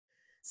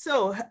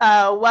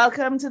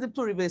Welcome to the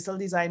Pluriversal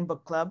Design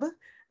Book Club.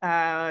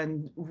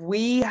 And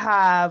we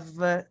have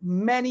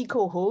many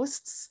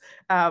co-hosts.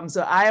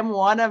 So I am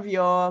one of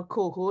your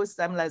co-hosts.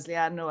 I'm Leslie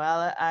Ann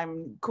Noel.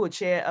 I'm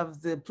co-chair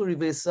of the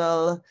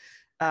Pluriversal,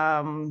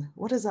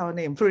 what is our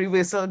name?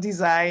 Pluriversal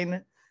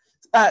Design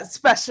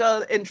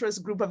Special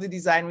Interest Group of the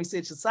Design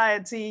Research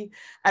Society.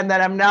 And then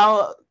I'm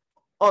now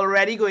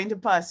already going to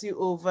pass you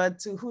over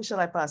to, who shall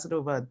I pass it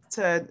over?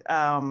 To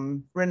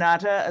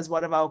Renata as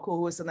one of our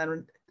co-hosts, and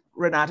then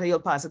Renata, you'll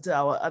pass it to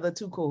our other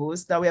two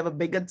co-hosts. Now we have a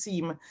bigger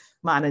team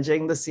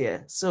managing this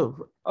year.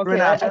 So, okay,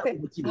 Renata,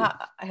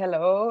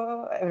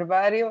 hello,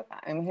 everybody.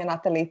 I'm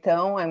Renata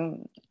Leitao.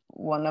 I'm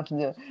one of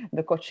the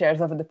co-chairs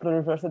of the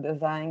Pluriversal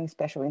Design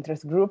Special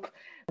Interest Group.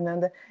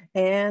 And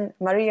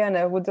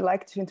Mariana, would you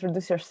like to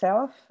introduce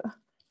yourself?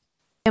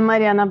 I'm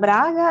Mariana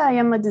Braga. I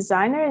am a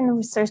designer and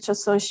research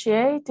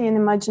associate in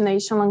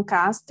Imagination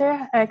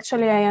Lancaster.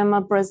 Actually, I am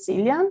a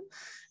Brazilian.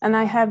 And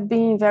I have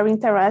been very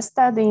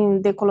interested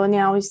in the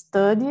colonial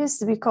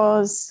studies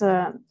because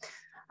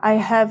I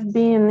have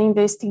been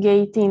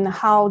investigating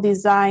how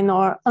design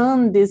or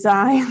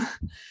undesign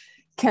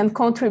can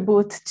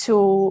contribute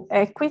to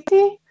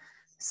equity.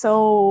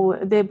 So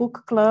the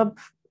book club,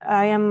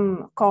 I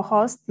am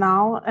co-host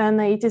now, and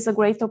it is a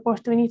great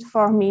opportunity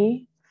for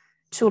me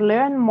to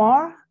learn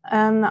more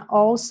and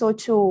also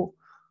to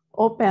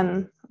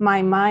open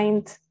my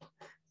mind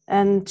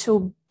and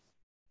to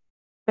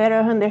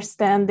better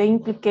understand the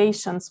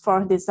implications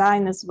for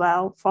design as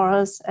well, for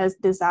us as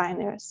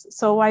designers.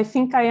 So I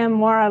think I am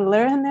more a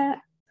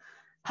learner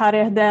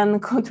rather than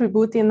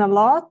contributing a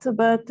lot,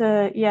 but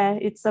yeah,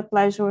 it's a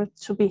pleasure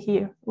to be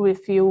here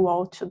with you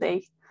all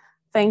today.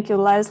 Thank you,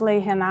 Leslie,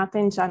 Renata,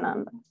 and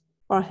Jananda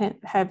for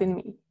having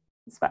me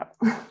as well.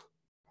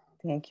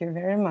 Thank you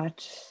very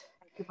much.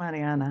 Thank you,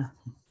 Mariana.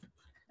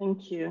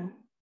 Thank you.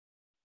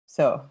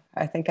 So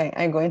I think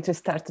I'm going to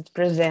start to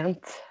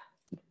present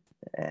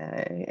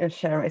and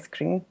share my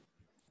screen.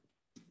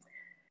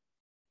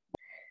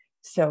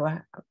 So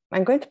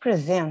I'm going to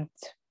present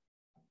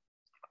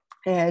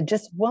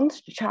just one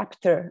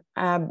chapter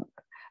of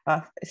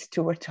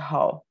Stuart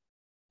Hall.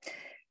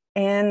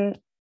 And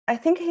I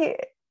think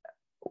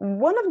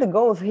one of the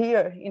goals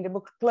here in the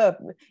book club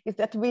is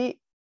that we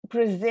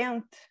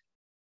present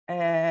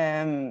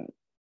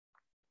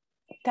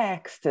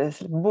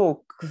texts,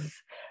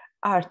 books,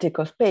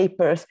 articles,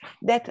 papers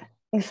that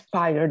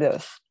inspired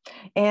us.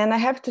 And I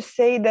have to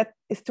say that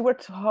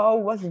Stuart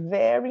Hall was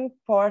very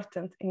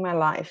important in my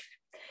life.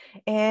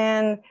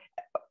 And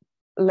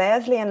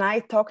Leslie and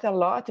I talked a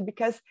lot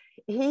because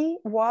he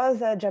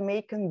was a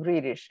Jamaican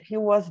British. He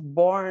was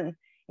born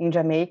in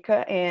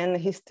Jamaica and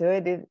he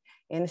studied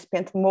and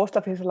spent most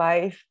of his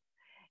life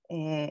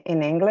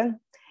in England.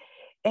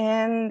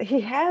 And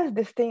he has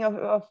this thing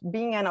of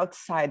being an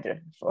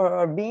outsider,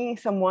 or being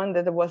someone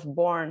that was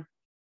born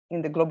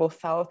in the global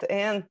South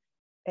and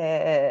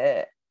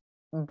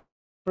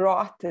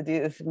brought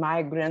this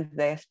migrant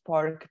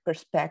diasporic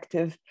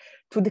perspective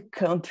to the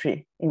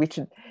country in which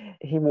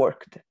he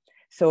worked.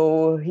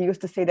 So he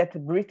used to say that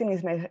Britain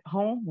is my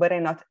home, but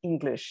I'm not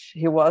English.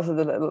 He was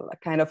a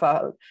kind of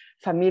a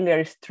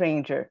familiar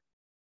stranger.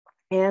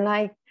 And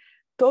I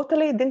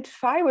totally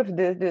identify with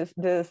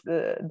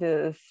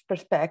this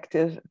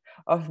perspective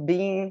of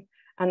being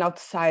an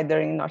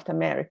outsider in North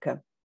America.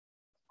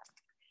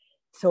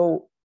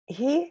 So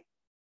he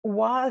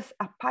was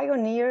a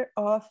pioneer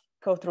of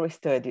cultural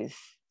studies.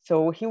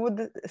 So he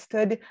would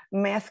study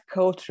mass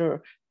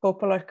culture,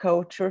 popular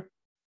culture,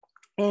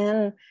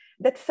 and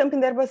that's something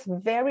that was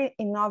very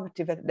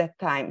innovative at that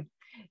time,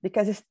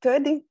 because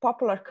studying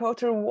popular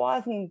culture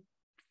wasn't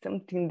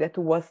something that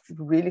was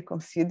really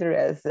considered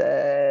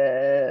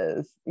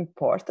as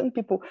important.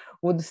 People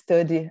would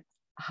study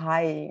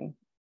high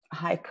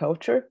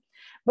culture.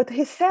 But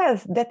he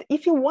says that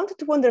if you want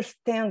to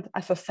understand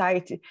a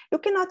society, you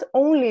cannot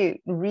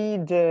only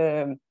read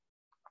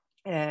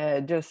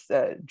just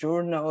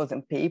journals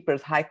and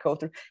papers, high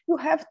culture. You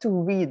have to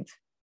read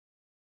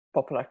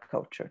popular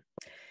culture.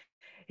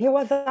 He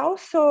was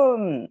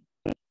also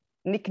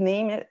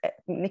nicknamed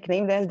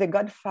as the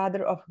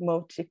godfather of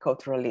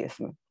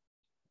multiculturalism.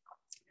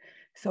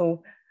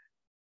 So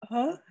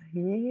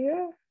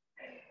here,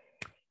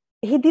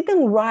 he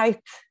didn't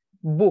write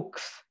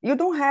books. You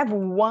don't have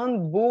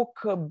one book,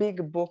 a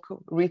big book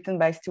written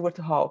by Stuart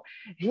Hall.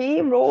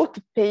 He wrote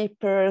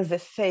papers,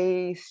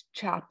 essays,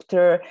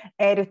 chapter,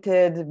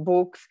 edited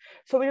books.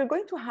 So we're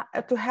going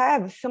to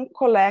have some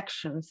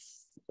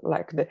collections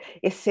like the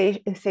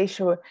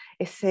essential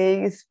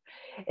essays.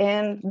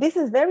 And this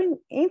is very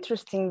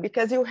interesting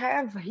because you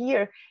have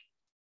here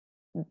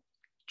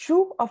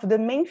two of the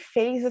main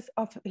phases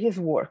of his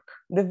work.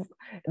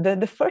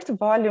 The first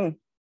volume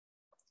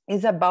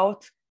is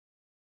about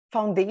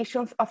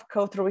foundations of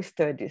cultural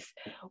studies,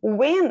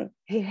 when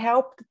he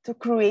helped to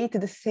create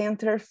the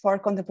Center for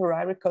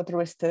Contemporary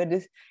Cultural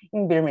Studies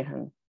in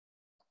Birmingham.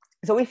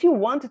 So if you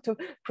wanted to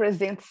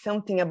present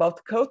something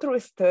about cultural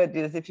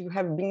studies, if you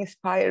have been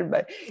inspired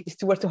by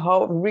Stuart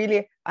Hall,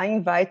 really, I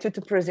invite you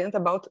to present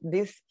about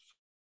this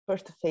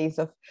first phase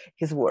of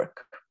his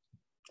work.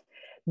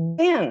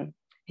 Then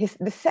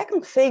the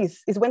second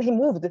phase is when he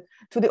moved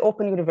to the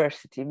Open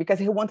University because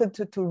he wanted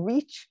to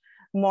reach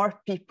more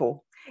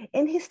people.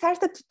 And he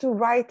started to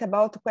write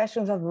about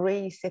questions of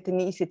race,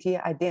 ethnicity,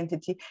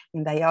 identity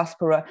in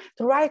diaspora,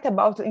 to write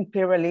about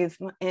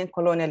imperialism and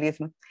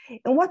colonialism.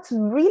 And what's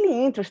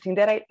really interesting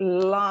that I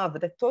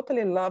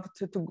totally love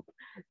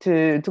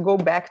to go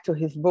back to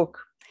his book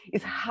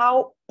is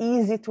how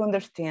easy to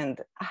understand,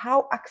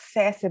 how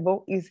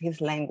accessible is his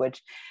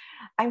language.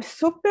 I'm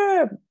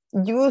super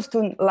used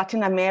to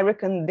Latin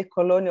American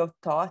decolonial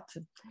thought,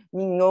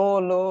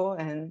 Mignolo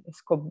and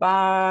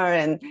Escobar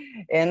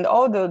and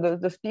all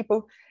those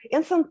people.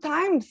 And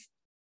sometimes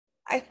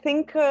I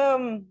think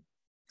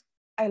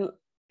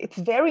it's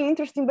very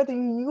interesting, but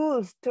you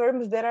use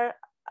terms that are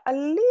a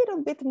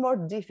little bit more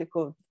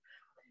difficult.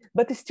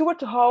 But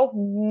Stuart Hall,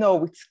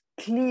 no, it's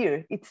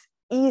clear, it's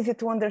easy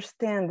to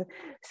understand.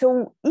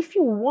 So if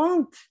you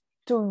want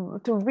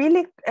to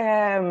really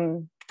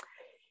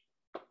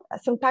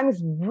sometimes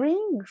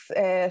brings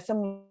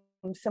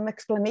some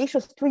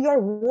explanations to your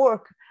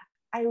work,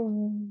 I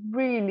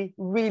really,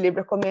 really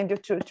recommend you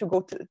to go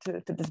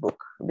to this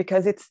book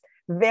because it's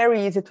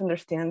very easy to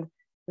understand,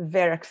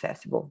 very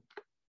accessible.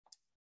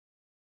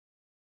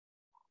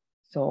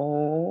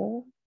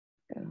 So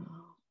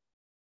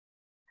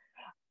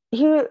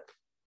he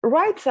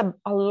writes a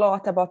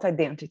lot about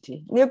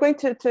identity. You're going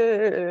to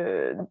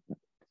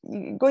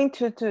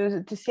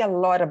see a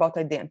lot about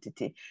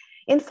identity.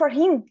 And for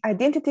him,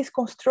 identity is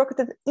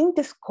constructed in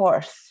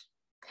discourse.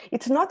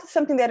 It's not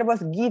something that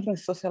was given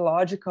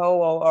sociological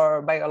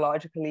or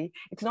biologically.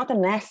 It's not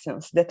an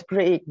essence that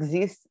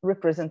pre-exists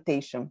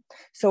representation.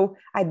 So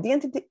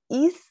identity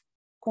is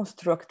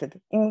constructed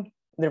in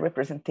the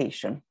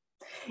representation.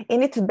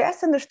 And it's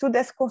best understood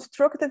as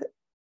constructed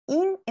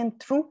in and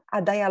through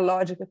a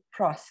dialogical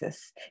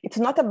process. It's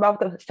not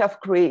about a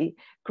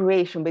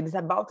self-creation, but it's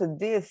about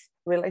this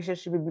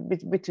relationship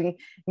between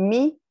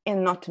me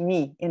and not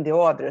me and the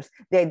others.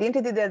 The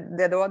identity that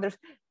the others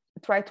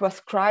try to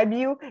ascribe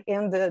you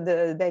and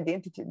the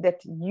identity that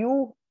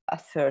you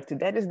assert.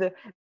 That is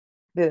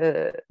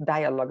the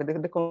dialogue,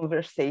 the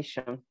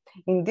conversation.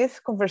 In this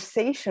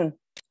conversation,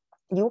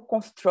 you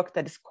construct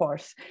a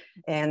discourse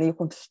and you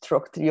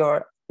construct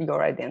your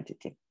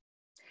identity.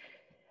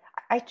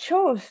 I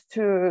chose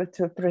to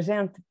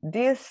present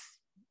this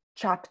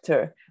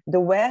chapter, The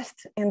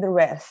West and the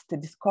Rest,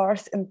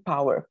 Discourse and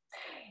Power.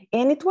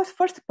 And it was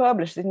first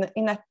published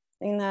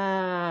in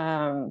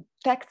a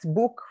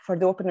textbook for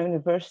the Open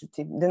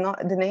University.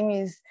 The name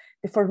is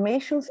The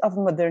Formations of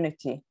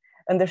Modernity,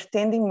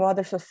 Understanding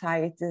Modern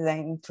Societies,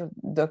 an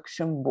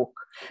Introduction Book.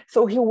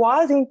 So he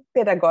was in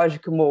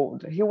pedagogic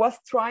mode. He was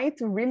trying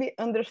to really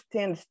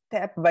understand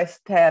step by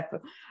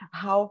step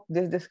how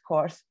this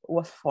discourse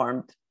was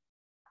formed.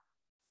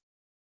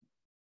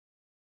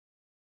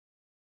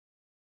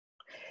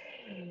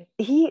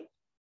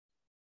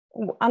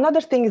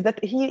 Another thing is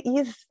that he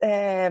is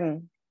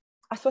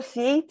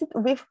associated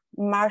with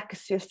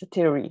Marxist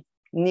theory,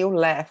 New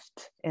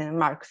Left and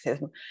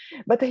Marxism.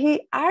 But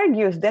he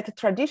argues that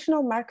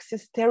traditional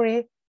Marxist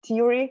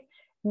theory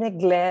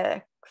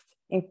neglects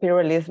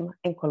imperialism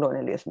and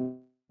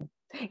colonialism.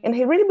 And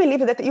he really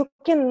believes that you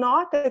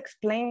cannot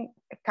explain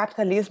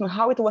capitalism,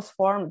 how it was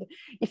formed,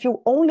 if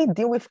you only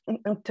deal with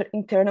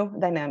internal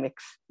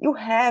dynamics. You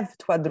have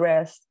to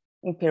address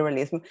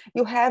imperialism.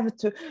 You have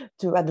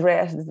to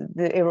address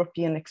the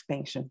European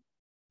expansion.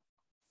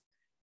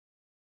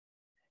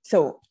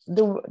 So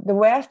the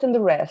West and the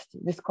Rest,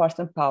 Discourse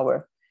and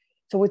Power.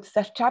 So it's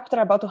a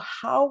chapter about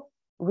how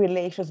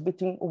relations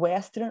between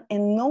Western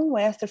and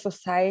non-Western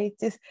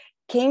societies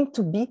came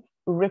to be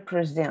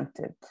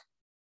represented.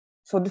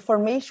 So the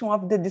formation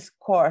of the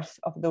discourse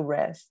of the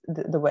West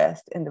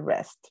and the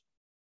Rest.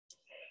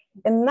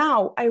 And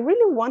now I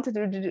really wanted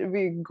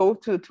to go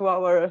to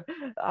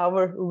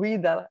our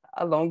read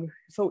along.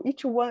 So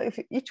if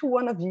each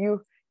one of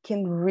you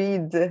can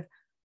read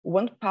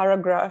one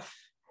paragraph,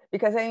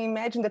 because I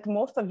imagine that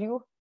most of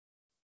you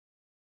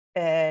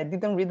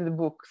didn't read the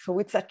book. So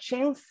it's a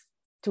chance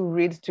to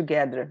read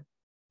together.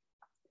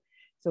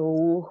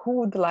 So who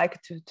would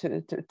like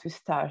to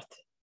start?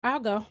 I'll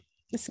go.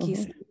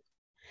 Excuse me.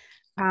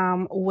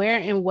 Where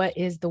and what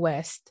is the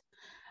West?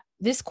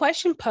 This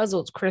question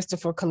puzzled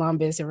Christopher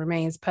Columbus and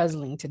remains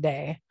puzzling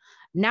today.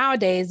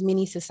 Nowadays,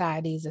 many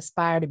societies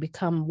aspire to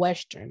become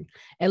Western,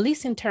 at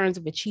least in terms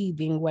of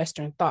achieving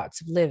Western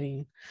thoughts of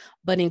living.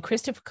 But in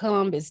Christopher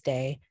Columbus'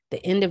 day,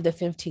 the end of the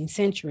 15th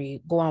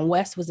century, going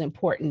west was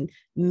important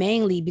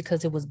mainly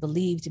because it was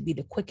believed to be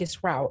the quickest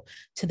route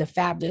to the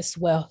fabulous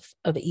wealth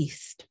of the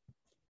East.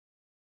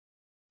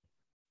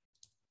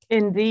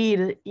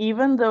 Indeed,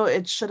 even though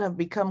it should have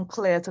become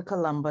clear to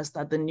Columbus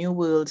that the new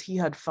world he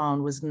had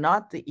found was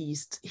not the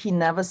East, he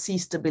never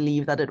ceased to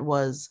believe that it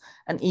was,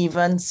 and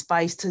even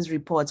spiced his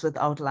reports with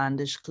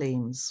outlandish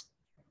claims.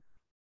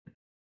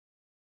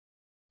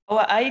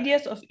 Our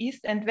ideas of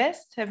East and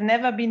West have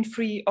never been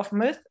free of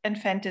myth and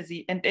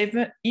fantasy, and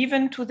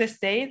even to this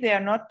day, they are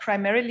not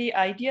primarily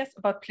ideas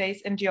about place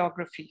and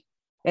geography.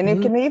 And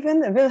you can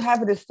even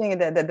have this thing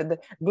that the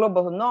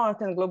global north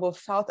and global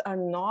south are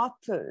not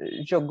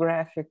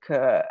geographic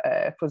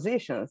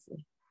positions.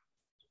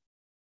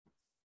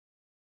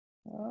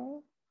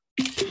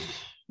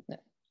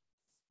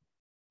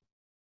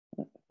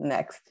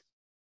 Next.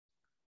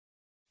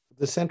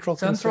 The central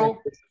concern of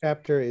this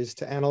chapter is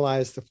to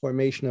analyze the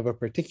formation of a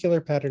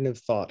particular pattern of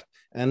thought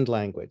and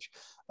language,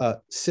 a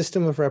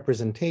system of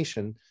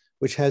representation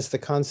which has the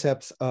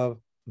concepts of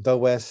the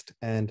West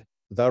and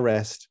the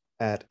rest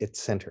at its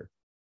center.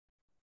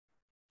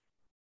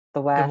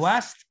 The West. The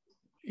West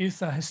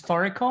is a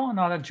historical,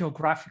 not a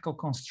geographical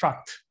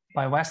construct.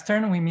 By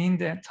Western, we mean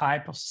the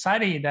type of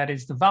society that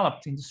is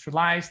developed,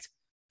 industrialized,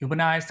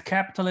 urbanized,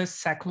 capitalist,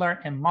 secular,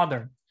 and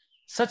modern.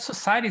 Such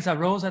societies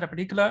arose at a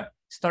particular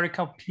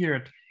historical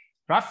period,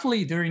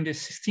 roughly during the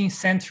 16th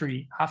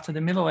century, after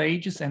the Middle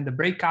Ages and the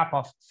breakup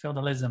of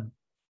feudalism.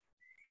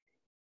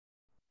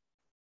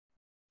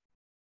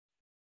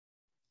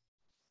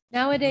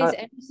 Nowadays,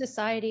 any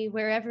society,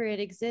 wherever it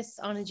exists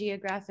on a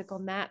geographical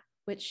map,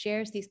 which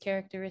shares these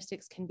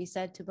characteristics can be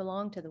said to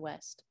belong to the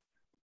West.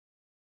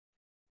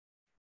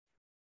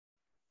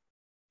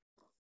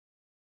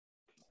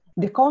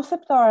 The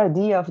concept or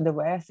idea of the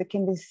West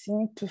can be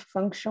seen to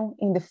function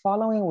in the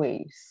following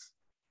ways.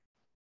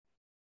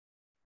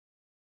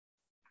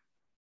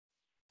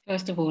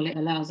 First of all, it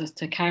allows us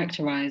to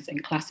characterize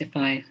and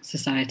classify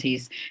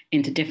societies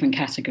into different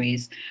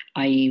categories,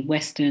 i.e.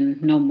 Western,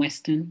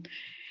 non-Western.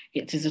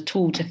 It is a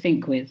tool to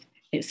think with.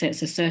 It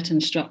sets a certain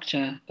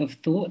structure of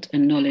thought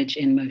and knowledge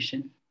in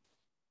motion.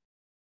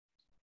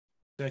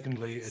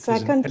 Secondly,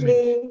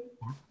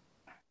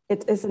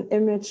 it is an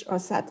image or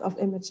set of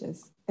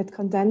images. It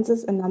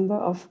condenses a number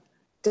of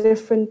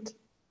different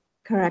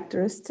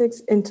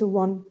characteristics into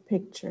one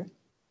picture.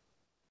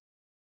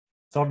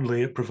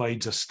 Thirdly, it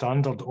provides a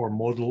standard or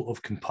model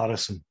of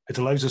comparison. It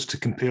allows us to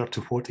compare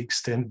to what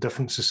extent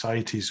different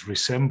societies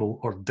resemble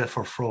or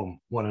differ from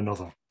one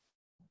another.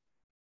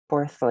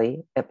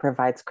 Fourthly, it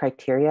provides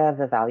criteria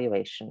of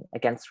evaluation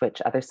against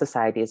which other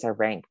societies are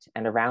ranked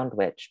and around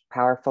which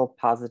powerful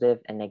positive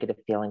and negative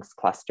feelings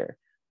cluster.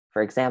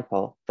 For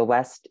example, the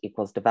West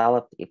equals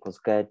developed equals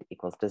good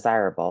equals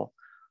desirable,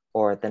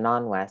 or the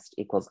non-West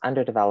equals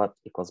underdeveloped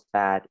equals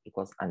bad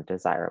equals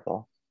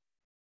undesirable.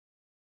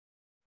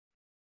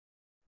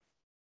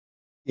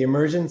 The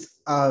emergence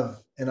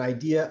of an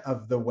idea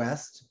of the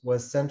West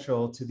was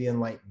central to the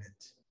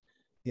Enlightenment.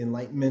 The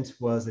Enlightenment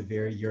was a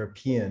very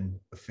European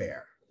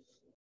affair.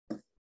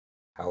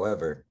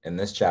 However, in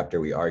this chapter,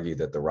 we argue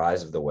that the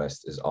rise of the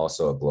West is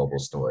also a global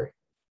story.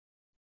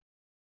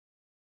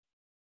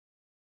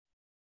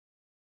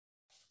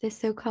 This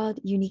so-called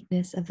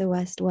uniqueness of the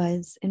West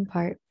was, in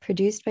part,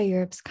 produced by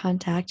Europe's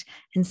contact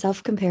and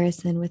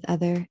self-comparison with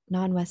other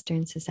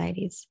non-Western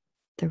societies,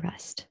 the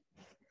rest.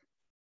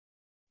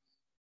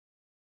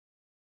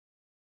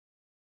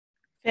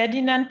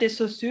 Ferdinand de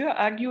Saussure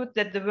argued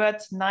that the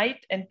words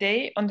night and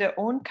day on their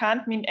own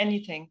can't mean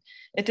anything.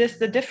 It is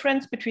the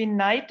difference between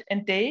night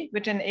and day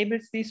which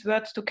enables these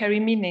words to carry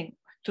meaning,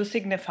 to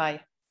signify.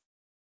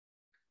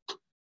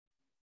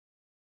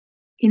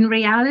 In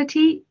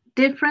reality,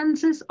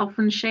 differences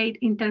often shade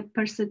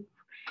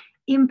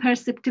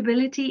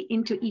imperceptibility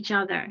into each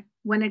other.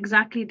 When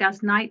exactly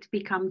does night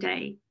become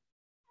day?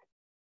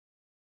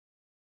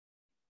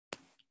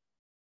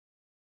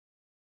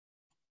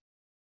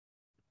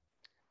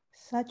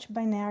 Such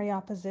binary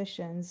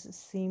oppositions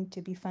seem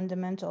to be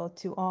fundamental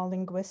to all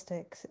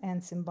linguistics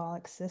and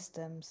symbolic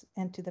systems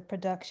and to the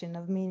production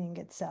of meaning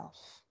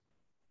itself.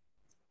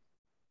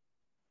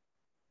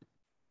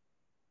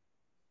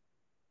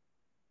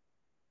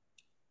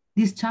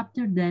 This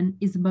chapter then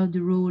is about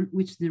the role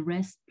which the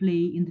rest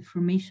play in the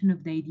formation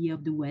of the idea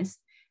of the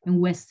West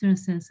and Western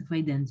sense of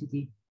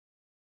identity.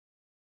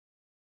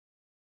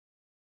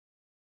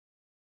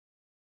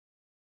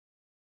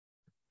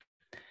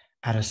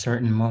 At a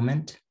certain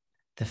moment,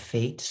 the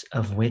fates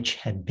of which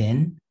had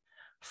been,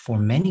 for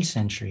many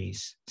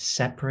centuries,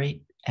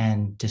 separate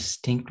and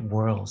distinct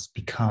worlds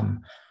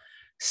become,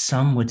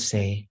 some would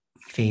say,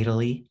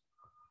 fatally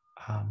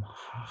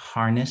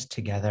harnessed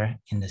together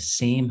in the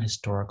same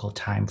historical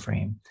time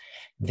frame.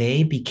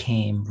 They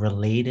became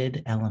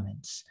related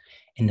elements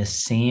in the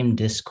same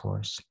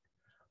discourse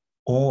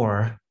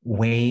or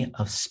way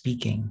of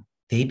speaking.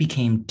 They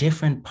became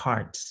different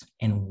parts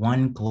in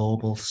one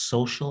global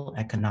social,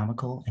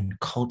 economical, and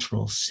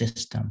cultural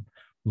system,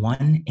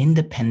 one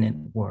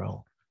independent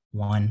world,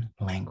 one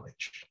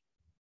language.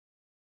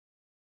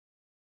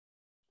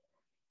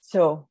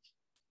 So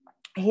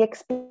he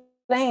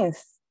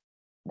explains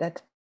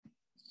that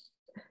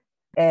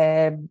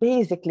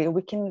basically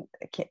we can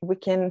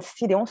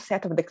see the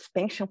onset of the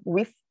expansion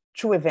with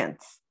two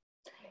events.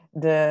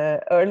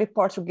 The early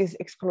Portuguese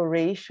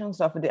explorations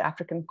of the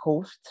African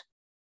coast.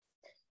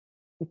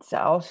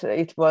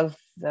 It was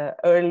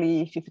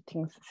early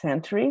 15th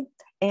century,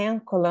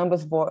 and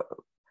Columbus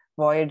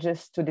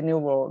voyages to the New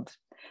World.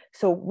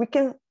 So we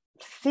can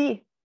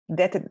see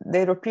that the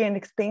European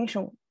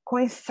expansion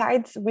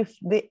coincides with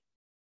the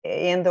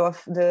end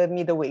of the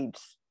Middle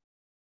Ages.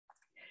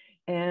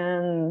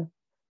 And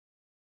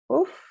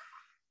oof,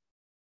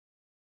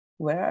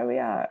 where we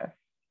are.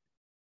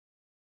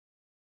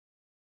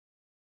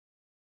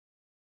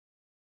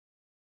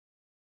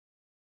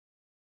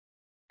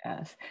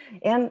 Yes,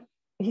 and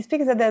he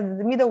speaks that the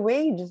Middle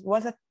Ages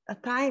was a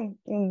time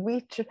in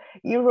which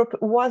Europe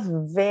was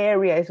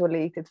very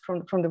isolated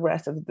from the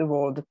rest of the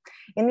world.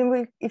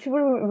 And if you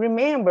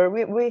remember,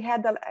 we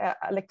had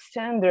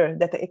Alexander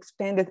that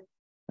expanded,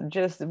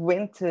 just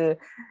went to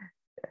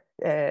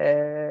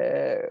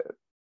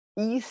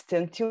east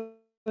until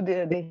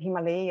the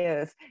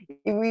Himalayas.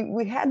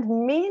 We had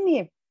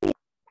many,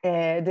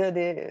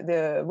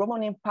 the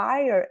Roman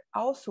Empire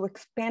also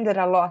expanded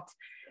a lot,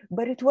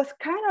 but it was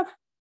kind of,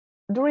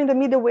 during the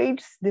Middle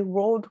Ages, the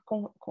world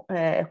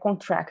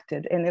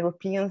contracted and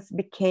Europeans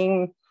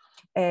became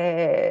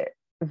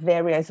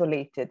very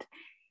isolated.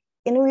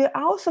 And we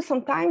also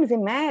sometimes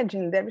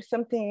imagine there is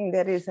something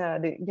that is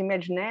the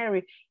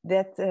imaginary,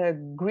 that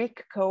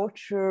Greek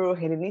culture,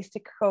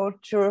 Hellenistic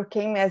culture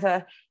came as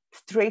a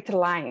straight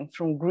line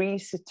from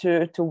Greece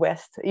to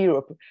West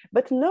Europe.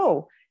 But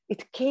no,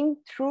 it came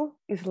through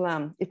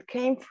Islam. It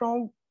came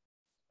from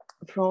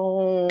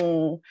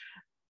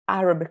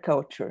Arab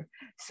culture.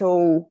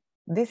 So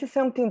this is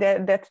something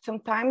that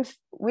sometimes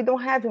we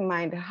don't have in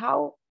mind,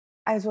 how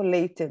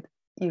isolated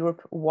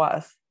Europe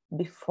was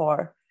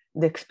before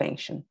the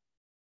expansion.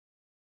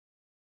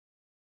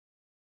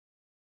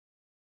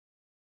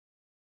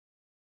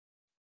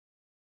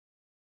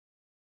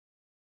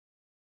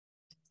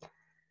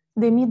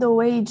 The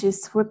Middle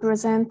Ages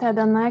represented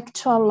an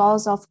actual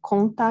loss of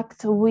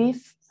contact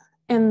with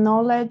and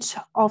knowledge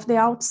of the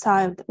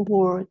outside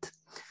world.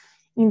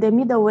 In the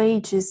Middle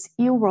Ages,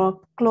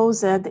 Europe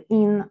closed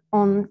in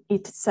on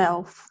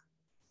itself.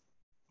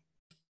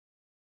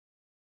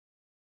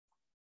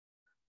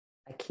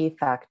 A key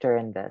factor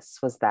in this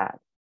was that,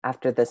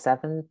 after the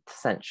 7th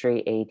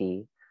century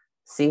AD,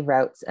 sea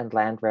routes and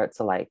land routes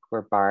alike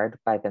were barred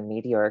by the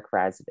meteoric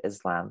rise of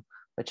Islam,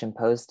 which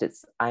imposed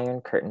its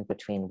iron curtain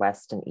between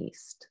West and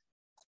East.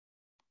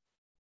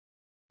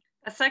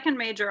 A second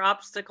major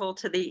obstacle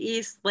to the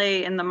East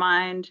lay in the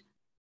mind,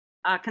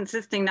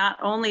 consisting not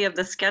only of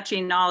the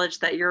sketchy knowledge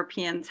that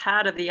Europeans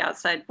had of the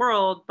outside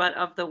world, but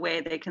of the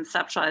way they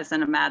conceptualized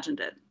and imagined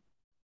it.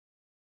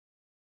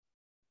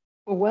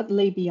 For what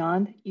lay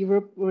beyond,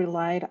 Europe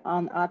relied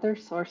on other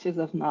sources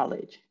of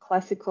knowledge: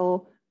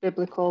 classical,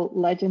 biblical,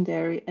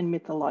 legendary, and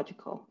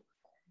mythological.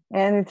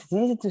 And it's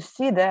easy to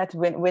see that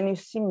when you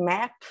see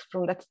maps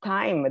from that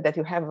time, that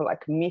you have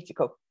like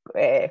mythical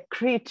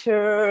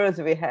creatures.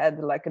 We had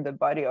like the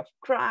body of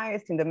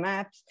Christ in the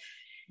maps,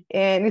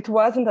 and it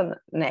wasn't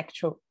an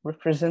actual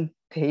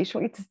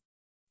representation. It's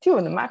still,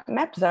 the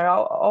maps are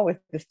always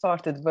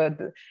distorted, but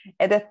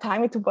at that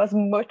time it was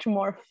much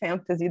more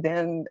fantasy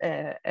than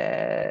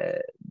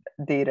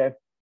data.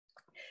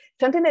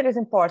 Something that is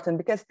important,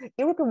 because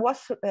Europe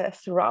was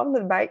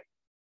surrounded by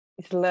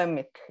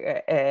Islamic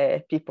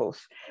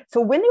peoples. So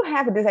when you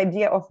have this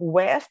idea of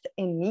West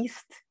and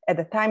East at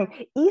the time,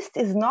 East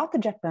is not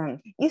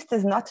Japan, East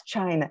is not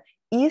China,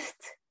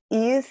 East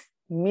is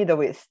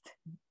Middle East.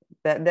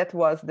 That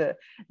was the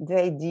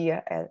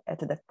idea at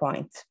that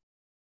point.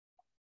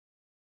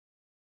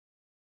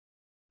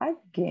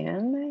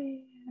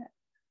 Again,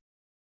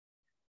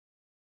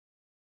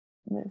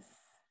 this.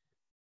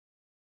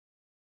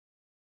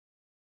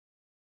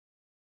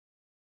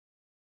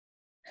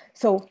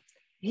 So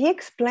he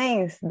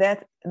explains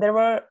that there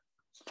were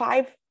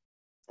 5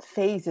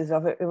 phases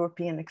of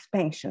European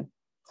expansion.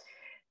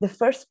 The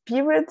first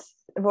period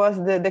was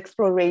the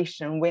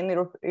exploration, when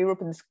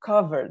Europe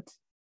discovered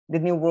the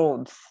new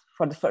worlds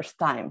for the first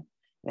time.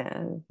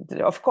 And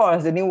of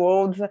course, the new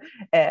worlds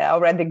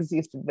already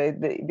existed,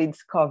 they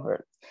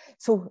discovered.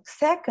 So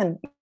second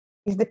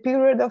is the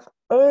period of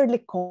early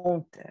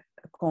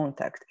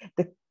contact,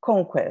 the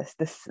conquest,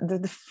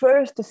 the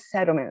first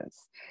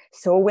settlements.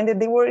 So when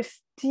they were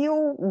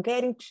still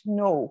getting to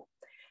know.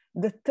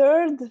 The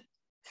third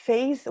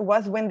phase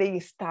was when they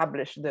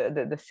established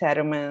the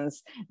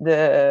settlements,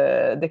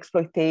 the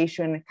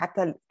exploitation,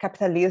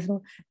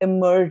 capitalism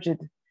emerged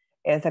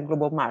as a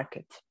global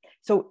market.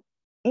 So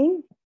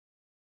in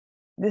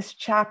this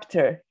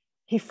chapter,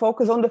 he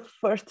focused on the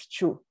first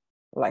 2,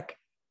 like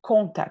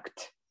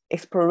contact,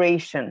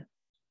 exploration,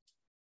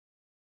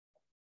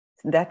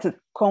 that's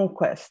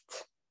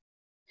conquest.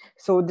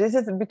 So this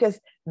is because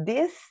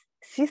this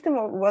system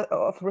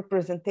of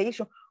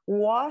representation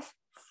was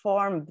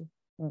formed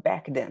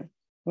back then,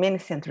 many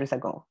centuries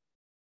ago.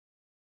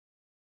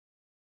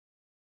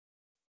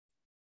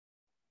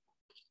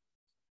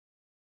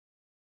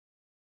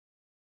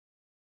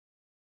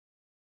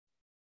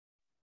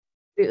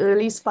 The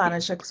early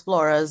Spanish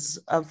explorers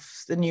of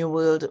the New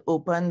World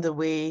opened the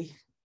way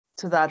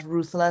to that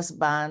ruthless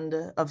band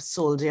of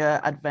soldier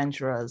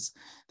adventurers,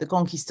 the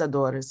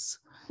conquistadores,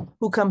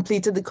 who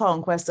completed the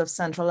conquest of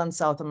Central and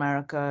South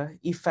America,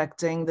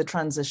 effecting the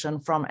transition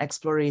from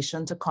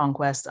exploration to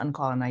conquest and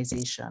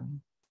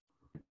colonization.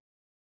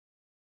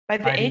 By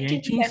the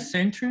 18th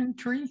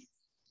century,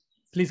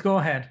 please go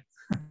ahead.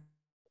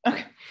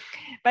 Okay.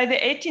 By the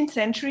 18th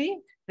century,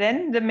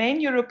 then the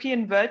main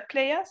European world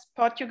players,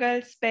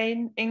 Portugal,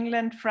 Spain,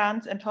 England,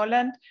 France, and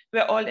Holland,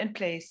 were all in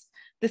place.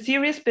 The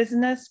serious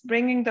business,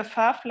 bringing the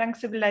far-flung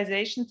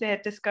civilizations they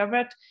had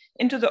discovered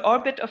into the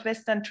orbit of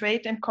Western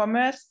trade and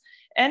commerce,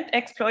 and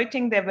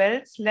exploiting their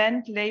wealth,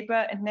 land,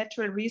 labor, and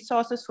natural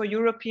resources for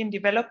European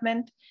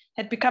development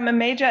had become a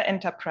major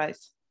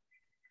enterprise.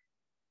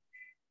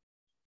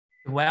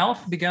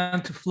 Wealth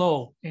began to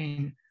flow.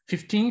 In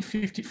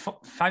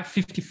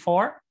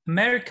 1554,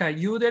 America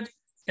yielded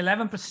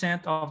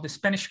 11% of the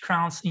Spanish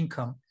crown's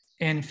income.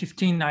 In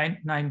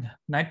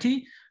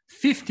 1590,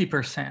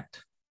 50%.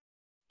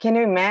 Can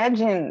you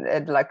imagine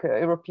like a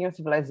European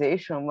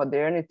civilization,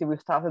 modernity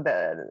without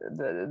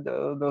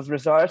those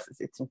resources?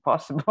 It's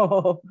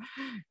impossible.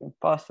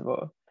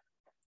 Impossible.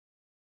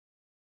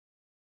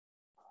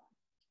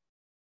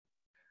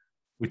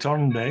 We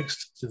turn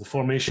next to the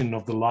formation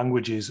of the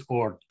languages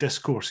or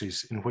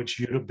discourses in which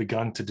Europe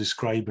began to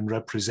describe and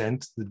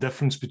represent the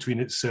difference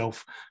between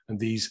itself and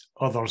these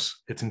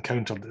others it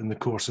encountered in the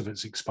course of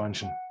its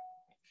expansion.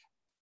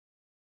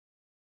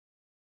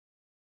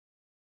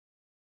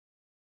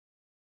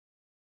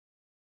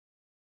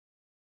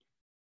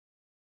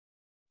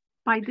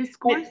 By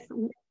discourse,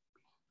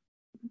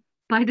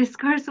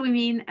 we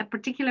mean a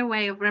particular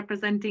way of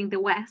representing the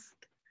West,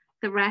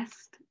 the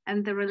rest,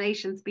 and the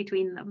relations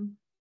between them.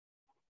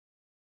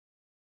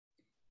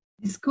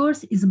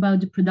 Discourse is about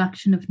the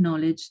production of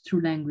knowledge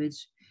through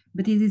language,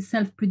 but it is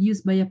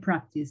self-produced by a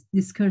practice,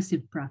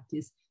 discursive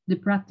practice, the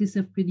practice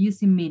of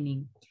producing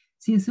meaning.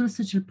 Since all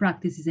social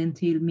practices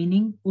entail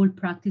meaning, all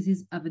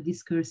practices have a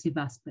discursive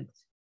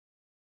aspect.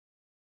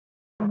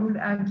 I would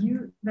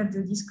argue that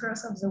the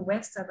discourse of the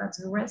West about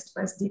the rest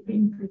was deeply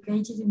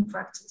implicated in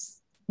practice,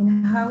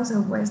 in how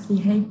the West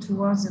behaved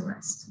towards the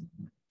rest.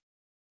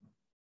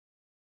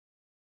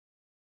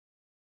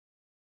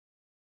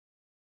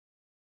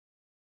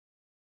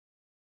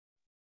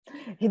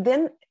 He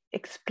then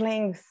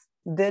explains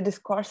the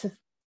discursive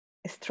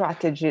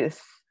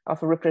strategies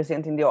of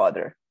representing the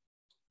other.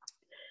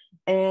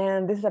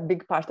 And this is a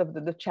big part of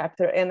the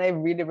chapter, and I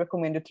really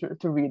recommend it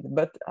to read,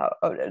 but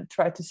I'll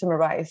try to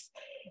summarize.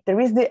 There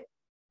is the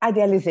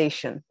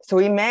idealization. So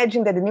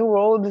imagine that the New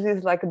World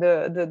is like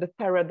the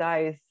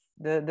paradise,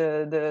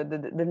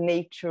 the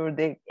nature,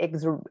 the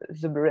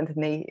exuberant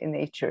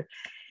nature.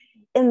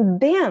 And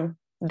then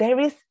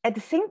there is, at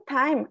the same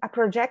time, a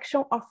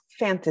projection of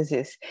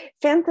fantasies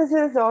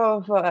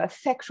of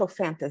sexual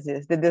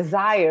fantasies, the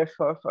desire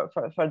for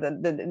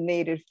the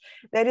natives.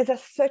 That is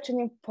such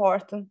an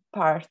important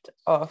part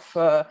of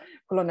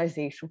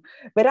colonization,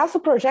 but also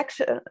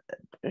projection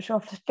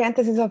of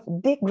fantasies of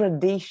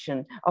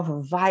degradation,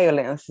 of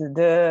violence,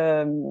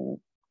 the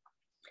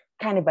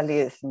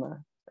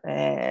cannibalism.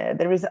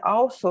 There is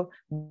also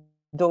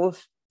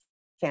those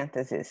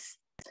fantasies.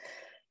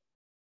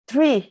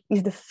 3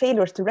 is the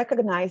failure to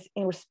recognize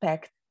and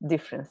respect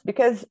difference,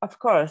 because of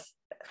course,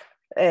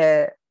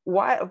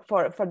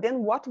 for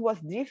them what was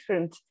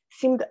different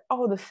seemed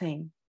all the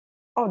same.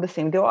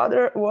 The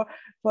other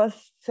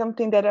was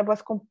something that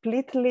was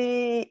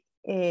completely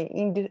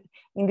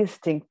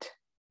indistinct.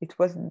 It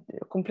was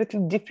completely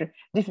different,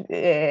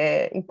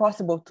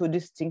 impossible to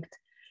distinct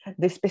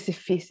the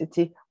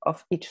specificity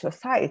of each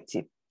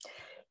society.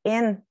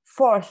 And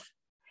 4th,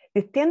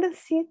 the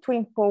tendency to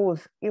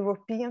impose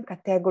European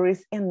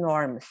categories and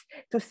norms,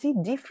 to see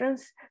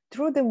difference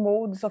through the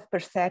modes of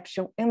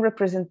perception and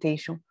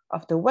representation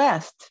of the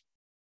West.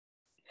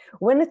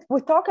 When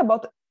we talk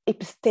about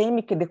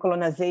epistemic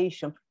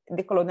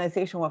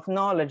decolonization of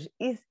knowledge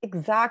is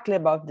exactly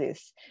about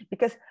this,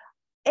 because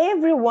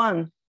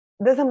everyone,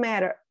 doesn't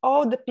matter,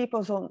 all the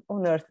peoples on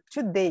earth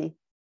today,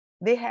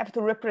 they have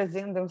to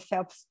represent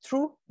themselves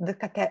through the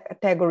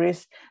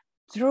categories,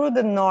 through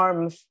the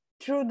norms,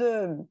 through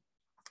the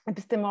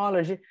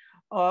epistemology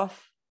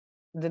of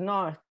the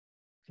North,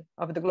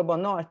 of the global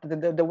North,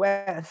 the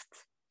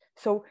West.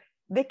 So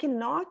they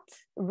cannot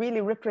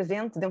really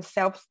represent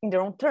themselves in their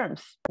own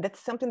terms.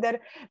 That's something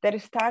that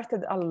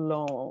started a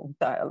long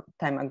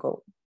time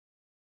ago.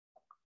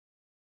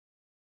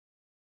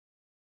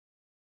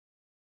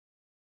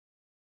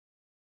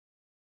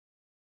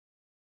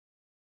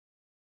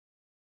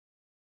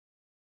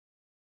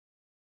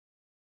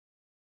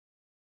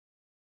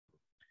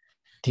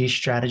 These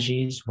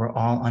strategies were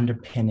all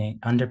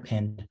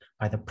underpinned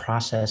by the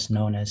process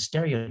known as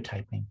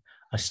stereotyping.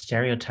 A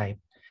stereotype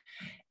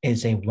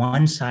is a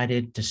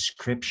one-sided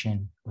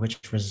description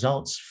which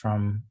results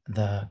from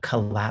the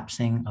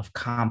collapsing of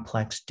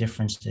complex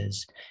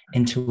differences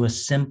into a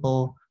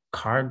simple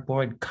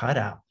cardboard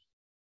cutout.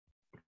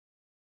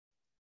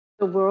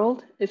 The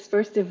world is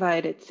first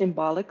divided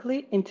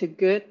symbolically into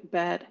good,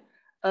 bad,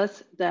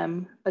 us,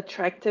 them,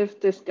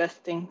 attractive,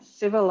 disgusting,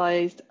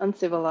 civilized,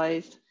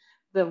 uncivilized,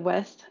 the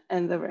West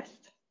and the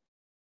rest.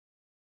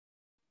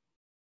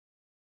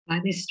 By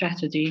this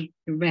strategy,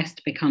 the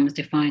rest becomes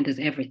defined as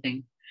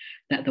everything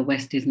that the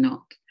West is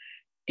not.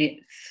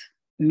 Its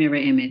mirror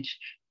image.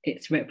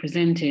 It's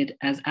represented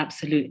as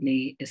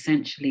absolutely,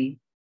 essentially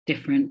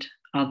different,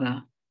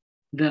 other,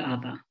 the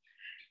other.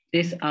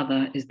 This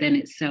other is then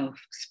itself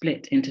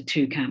split into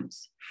two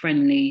camps: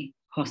 friendly,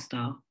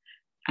 hostile,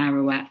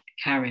 Arawak,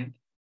 Carib,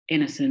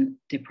 innocent,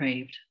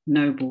 depraved,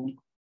 noble,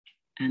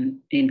 and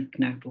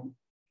ignoble.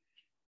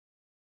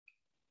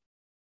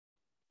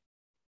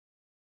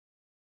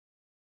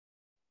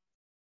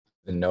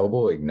 The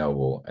noble,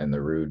 ignoble, and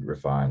the rude,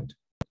 refined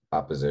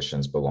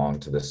oppositions belong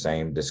to the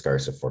same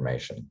discursive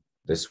formation.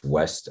 This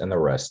West and the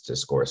rest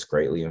discourse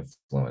greatly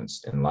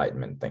influenced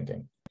Enlightenment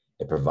thinking.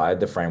 It provided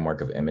the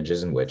framework of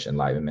images in which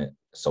Enlightenment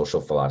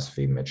social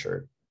philosophy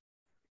matured.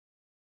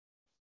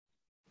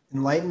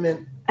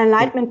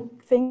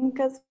 Enlightenment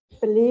thinkers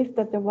believed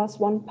that there was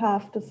one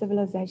path to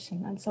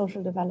civilization and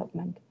social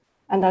development,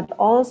 and that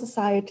all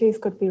societies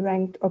could be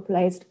ranked or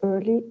placed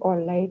early or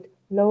late,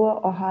 lower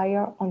or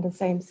higher on the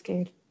same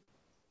scale.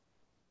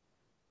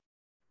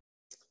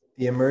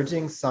 The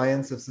emerging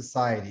science of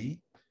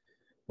society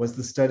was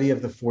the study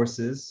of the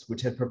forces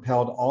which had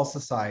propelled all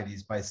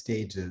societies by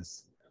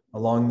stages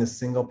along this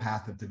single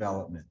path of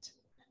development,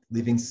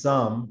 leaving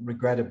some,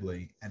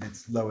 regrettably, at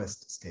its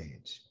lowest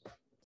stage.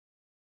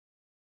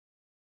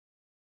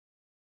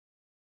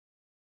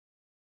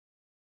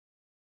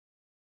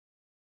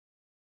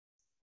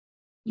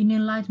 In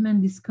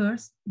Enlightenment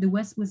discourse, the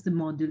West was the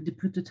model, the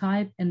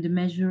prototype, and the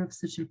measure of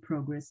social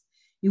progress.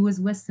 It was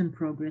Western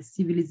progress,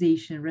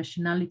 civilization,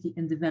 rationality,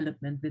 and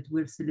development that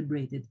were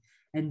celebrated.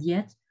 And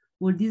yet,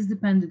 all this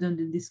depended on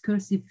the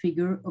discursive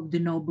figure of the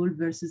noble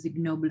versus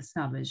ignoble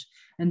savage,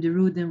 and the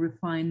rude and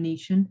refined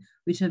nation,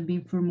 which have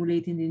been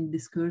formulated in the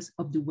discourse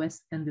of the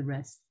West and the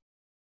rest.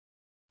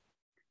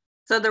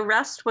 So the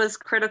rest was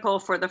critical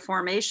for the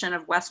formation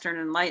of Western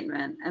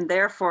Enlightenment, and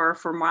therefore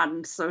for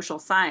modern social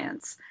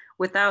science.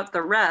 Without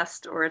the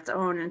rest, or its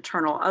own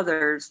internal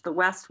others, the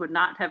West would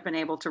not have been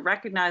able to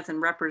recognize and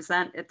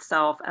represent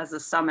itself as a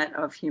summit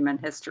of human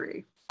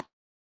history.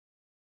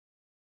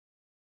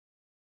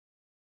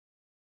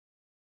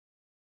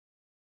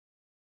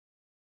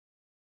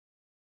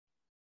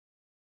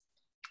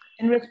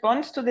 In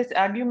response to this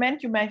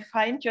argument, you may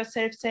find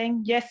yourself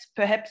saying, yes,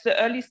 perhaps the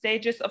early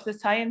stages of the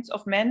science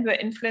of man were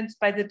influenced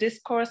by the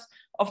discourse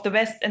of the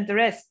West and the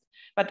rest,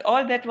 but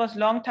all that was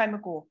long time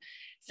ago.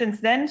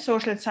 Since then,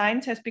 social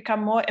science has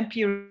become more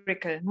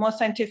empirical, more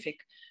scientific.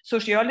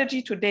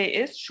 Sociology today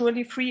is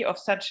surely free of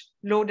such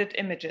loaded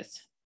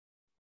images.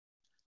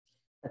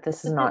 But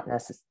this is not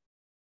necessary.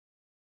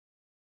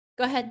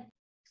 Go ahead.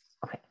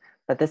 Okay,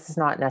 but this is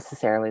not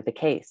necessarily the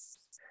case.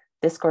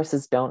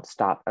 Discourses don't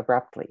stop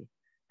abruptly.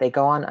 They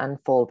go on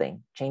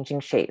unfolding,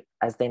 changing shape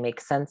as they make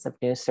sense of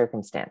new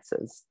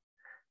circumstances.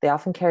 They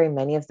often carry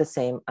many of the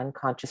same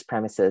unconscious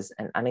premises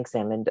and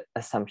unexamined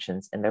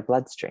assumptions in their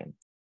bloodstream.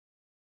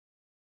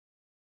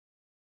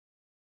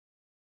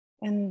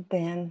 And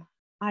then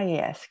I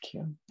ask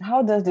you,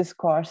 how does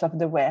discourse of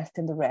the West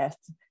and the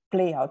rest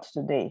play out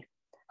today?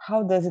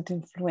 How does it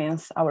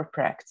influence our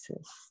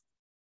practice?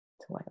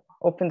 So I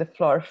open the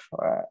floor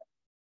for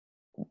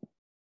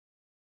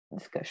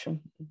discussion.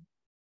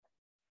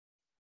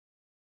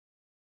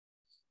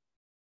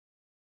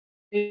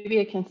 Maybe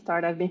I can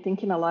start. I've been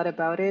thinking a lot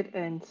about it,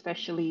 and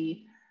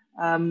especially,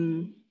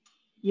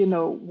 you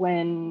know,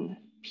 when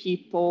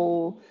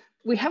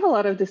we have a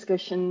lot of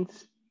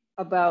discussions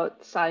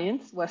about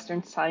science,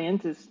 Western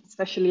science,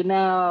 especially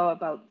now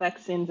about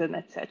vaccines and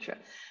etc.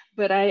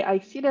 But I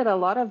see that a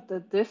lot of the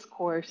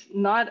discourse,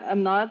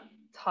 I'm not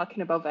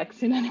talking about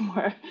vaccine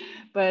anymore,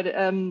 but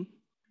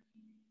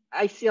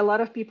I see a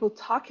lot of people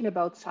talking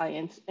about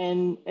science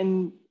and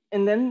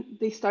then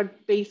they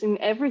start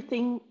basing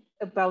everything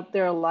about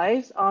their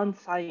lives on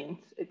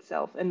science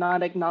itself and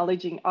not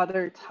acknowledging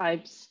other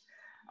types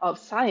of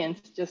science,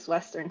 just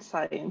Western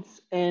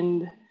science.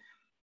 And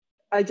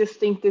I just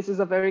think this is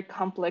a very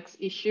complex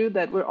issue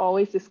that we're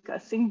always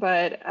discussing,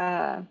 but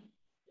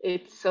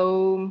it's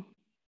so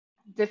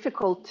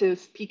difficult to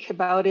speak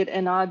about it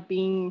and not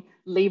being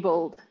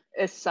labeled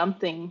as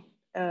something,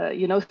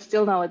 you know,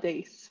 still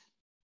nowadays.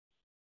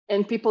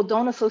 And people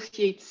don't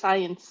associate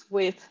science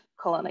with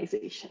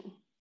colonization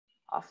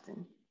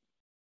often.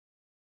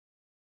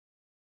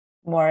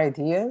 More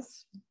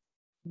ideas?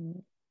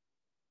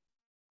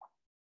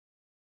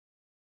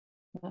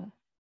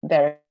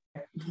 There.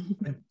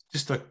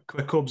 Just a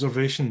quick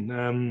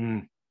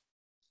observation.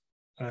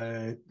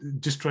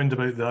 Just round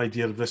about the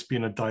idea of this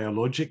being a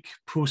dialogic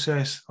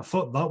process. I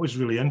thought that was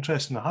really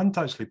interesting. I hadn't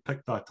actually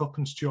picked that up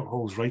in Stuart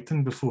Hall's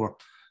writing before.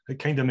 It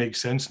kind of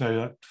makes sense now,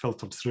 that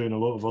filtered through in a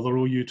lot of other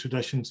OU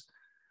traditions.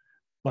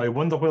 But I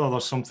wonder whether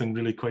there's something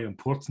really quite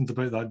important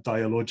about that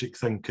dialogic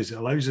thing, because it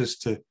allows us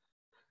to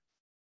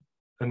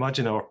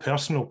imagine our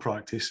personal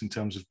practice in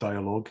terms of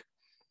dialogue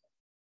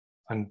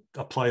and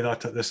apply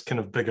that at this kind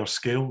of bigger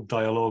scale,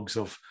 dialogues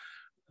of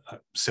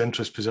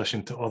centrist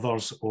position to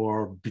others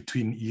or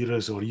between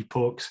eras or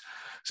epochs.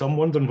 So I'm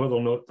wondering whether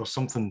or not there's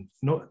something,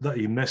 not that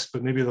he missed,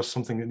 but maybe there's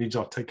something that needs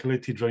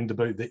articulated round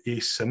about the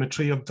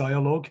asymmetry of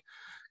dialogue.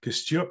 Because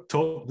Stuart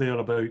talked there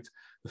about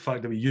the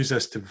fact that we use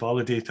this to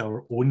validate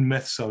our own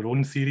myths, our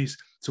own theories.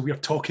 So we are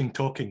talking,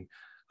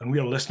 and we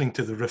are listening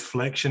to the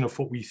reflection of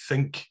what we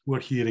think we're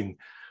hearing.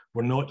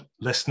 We're not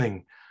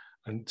listening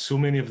And so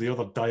many of the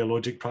other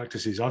dialogic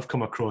practices I've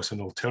come across in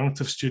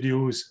alternative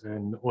studios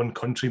and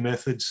on-country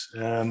methods,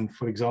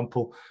 for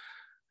example,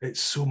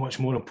 it's so much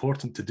more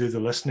important to do the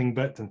listening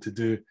bit than to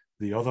do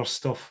the other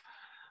stuff.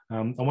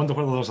 I wonder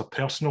whether there's a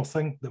personal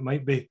thing that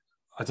might be,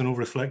 I don't know,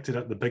 reflected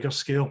at the bigger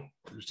scale.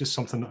 It was just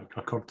something that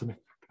occurred to me.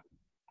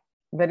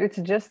 But it's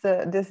just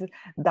this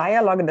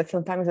dialogue that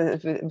sometimes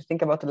we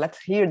think about,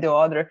 let's hear the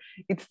other.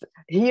 It's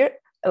here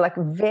like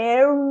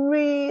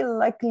very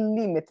like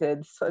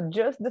limited. So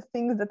just the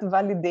things that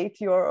validate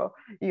your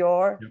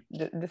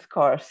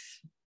discourse.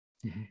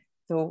 Mm-hmm.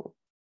 So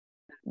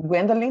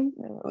Gwendolyn,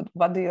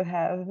 what do you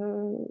have?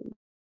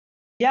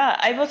 Yeah,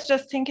 I was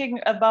just thinking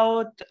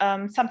about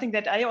something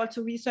that I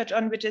also research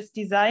on, which is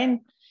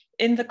design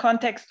in the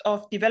context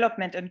of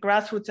development and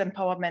grassroots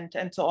empowerment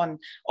and so on,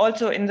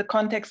 also in the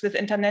context with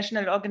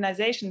international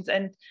organizations.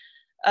 And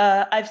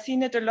I've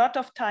seen it a lot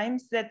of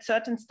times that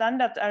certain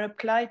standards are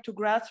applied to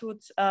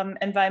grassroots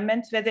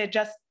environments where they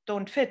just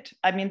don't fit.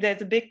 I mean,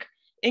 there's a big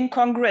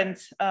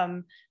incongruence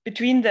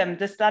between them.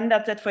 The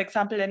standards that, for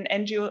example, an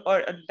NGO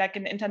or like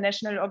an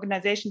international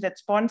organization that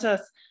sponsors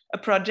a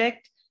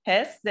project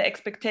has, the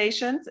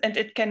expectations, and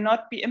it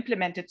cannot be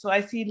implemented. So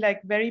I see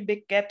like very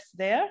big gaps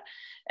there.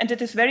 And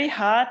it is very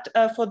hard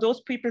for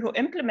those people who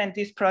implement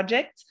these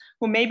projects,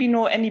 who maybe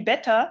know any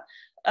better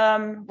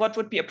what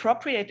would be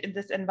appropriate in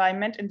this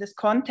environment, in this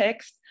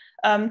context,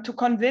 to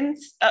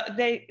convince,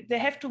 they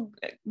have to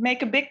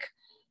make a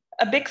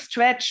big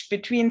stretch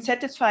between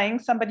satisfying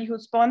somebody who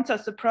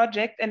sponsors the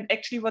project and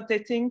actually what they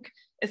think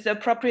is the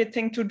appropriate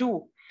thing to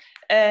do.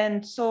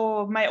 And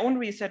so my own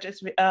research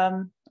is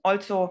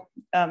also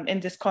in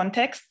this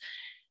context.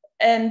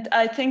 And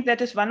I think that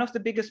is one of the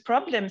biggest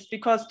problems,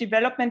 because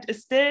development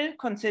is still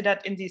considered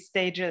in these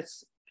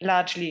stages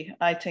largely,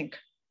 I think.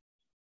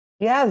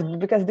 Yes,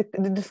 because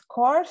the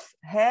discourse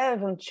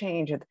hasn't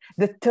changed.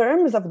 The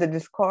terms of the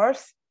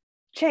discourse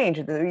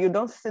changed. You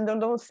don't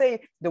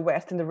say the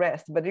West and the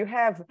rest, but you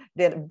have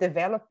the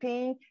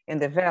developing and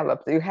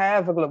developed. You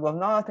have a global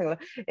north,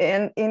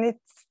 and it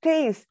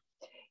stays.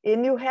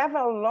 And you have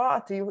a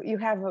lot, you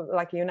have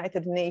like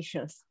United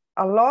Nations.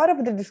 A lot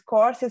of the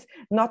discourse is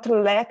not to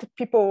let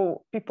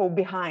people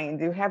behind.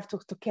 You have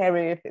to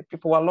carry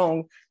people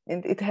along.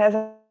 And it has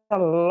a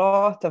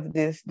lot of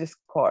this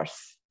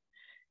discourse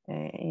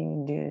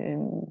in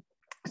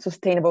the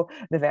sustainable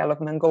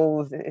development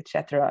goals,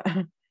 etc.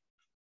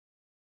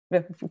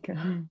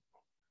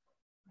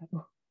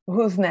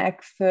 Who's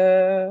next?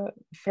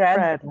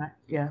 Fred?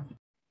 Yeah.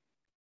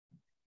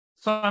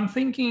 So I'm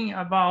thinking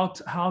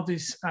about how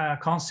this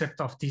concept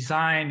of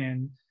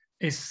design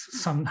is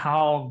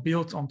somehow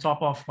built on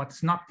top of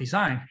what's not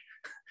design,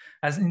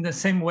 as in the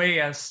same way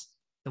as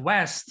the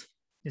West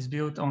is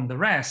built on the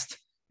rest.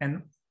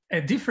 And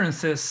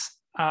differences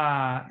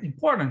are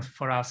important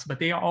for us, but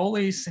they are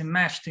always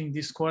enmeshed in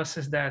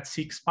discourses that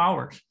seeks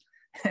power.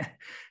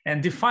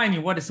 And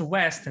defining what is the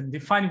West and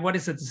defining what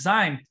is a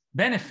design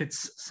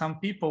benefits some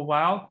people,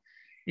 while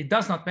it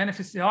does not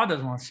benefit the other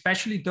ones,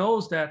 especially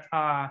those that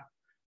are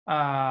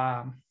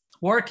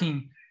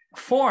working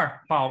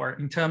for power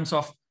in terms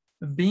of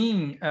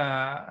being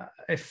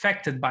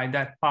affected by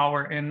that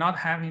power and not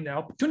having the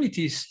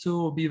opportunities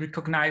to be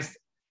recognized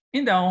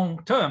in their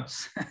own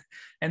terms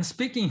and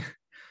speaking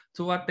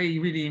to what they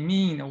really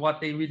mean,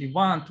 what they really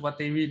want, what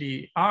they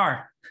really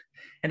are.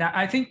 And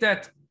I think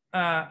that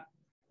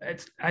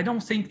I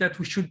don't think that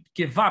we should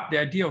give up the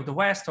idea of the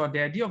West or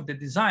the idea of the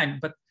design,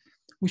 but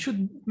we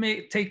should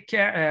take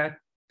care,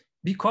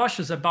 be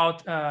cautious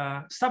about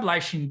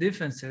establishing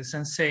differences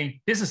and saying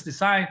this is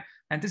design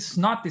and this is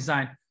not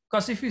design.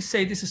 Because if you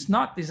say this is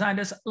not design,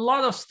 there's a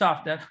lot of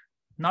stuff that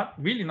not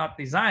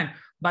design,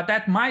 but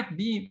that might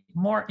be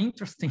more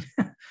interesting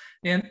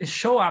and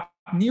show up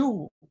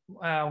new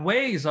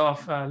ways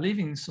of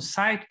living in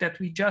society that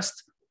we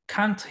just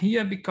can't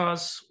hear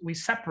because we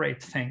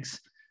separate things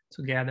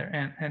together.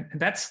 And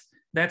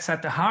that's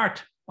at the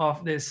heart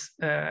of this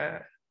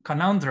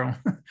conundrum,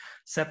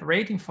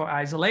 separating for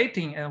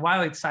isolating. And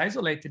while it's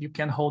isolated, you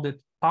can hold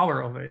it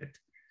power over it,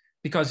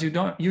 because you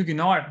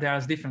ignore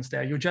there's difference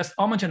there. You just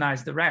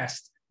homogenize the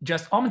rest,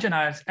 just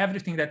homogenize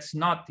everything that's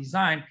not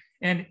designed,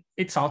 and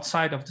it's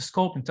outside of the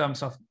scope in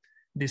terms of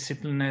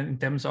discipline, in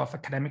terms of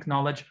academic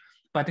knowledge.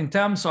 But in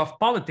terms of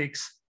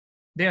politics,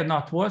 they are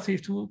not worthy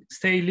to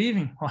stay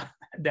living.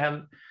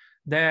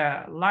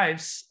 Their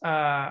lives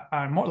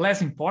are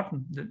less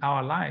important than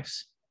our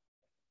lives.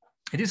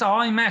 It is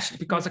all enmeshed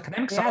because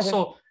academics are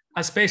also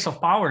a space of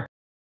power.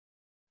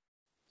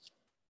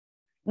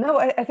 No,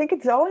 I think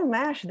it's all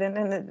enmeshed,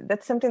 and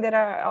that's something that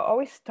I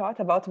always thought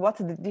about. What's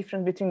the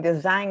difference between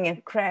design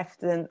and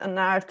craft and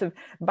art?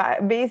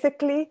 But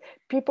basically,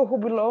 people who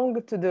belong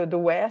to the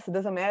West,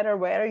 doesn't matter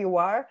where you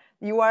are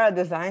a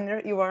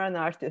designer, you are an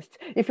artist.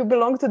 If you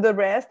belong to the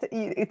rest,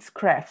 it's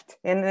craft,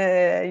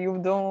 and you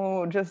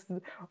don't just,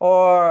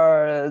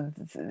 or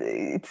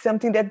it's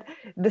something that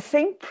the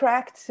same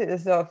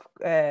practices of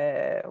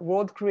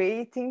world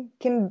creating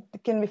can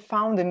be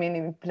found in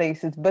many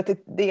places, but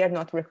they are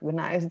not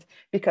recognized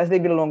because they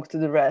belong to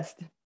the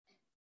rest.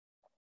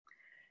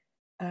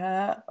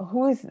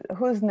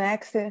 Who's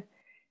next?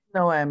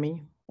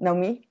 Noemi.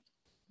 Naomi?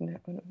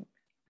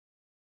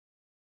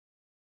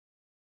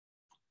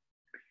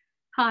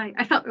 Hi,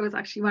 I thought it was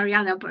actually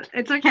Mariana, but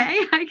it's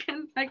okay. I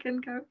can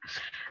go.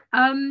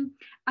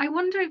 I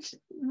wondered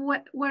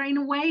where in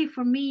a way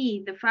for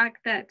me the fact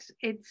that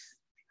it's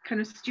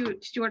kind of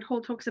Stuart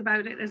Hall talks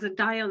about it as a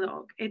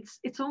dialogue.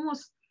 It's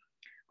almost,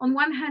 on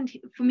one hand,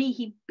 for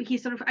me, he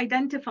sort of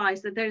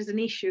identifies that there's an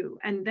issue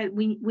and that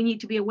we need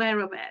to be aware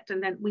of it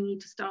and that we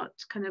need to start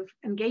kind of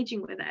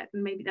engaging with it.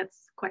 And maybe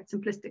that's quite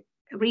simplistic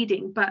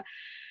reading, but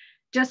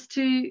just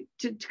to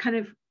kind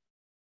of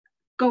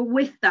go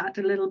with that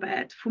a little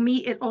bit, for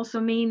me, it also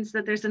means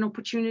that there's an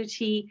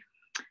opportunity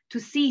to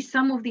see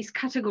some of these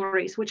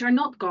categories which are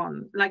not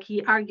gone, like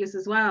he argues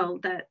as well,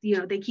 that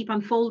they keep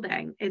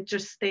unfolding. It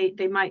just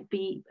they might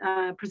be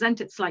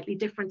presented slightly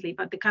differently,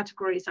 but the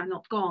categories are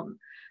not gone.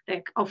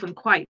 They're often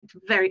quite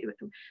very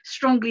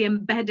strongly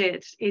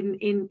embedded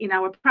in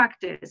our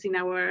practice, in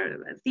our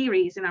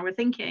theories, in our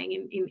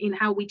thinking, in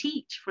how we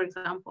teach, for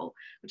example,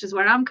 which is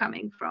where I'm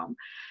coming from.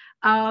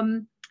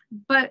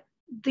 But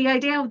the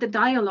idea of the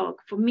dialogue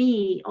for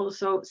me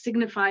also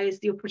signifies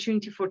the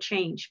opportunity for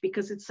change,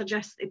 because it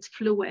suggests it's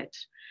fluid.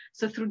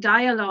 So through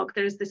dialogue,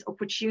 there's this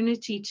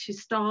opportunity to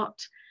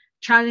start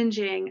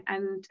challenging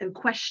and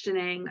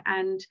questioning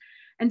and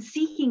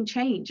seeking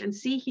change and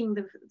seeking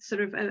the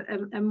sort of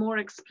a more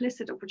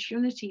explicit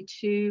opportunity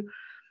to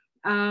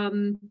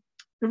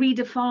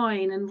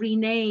redefine and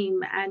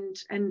rename,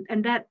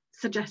 and that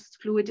suggests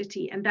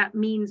fluidity, and that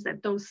means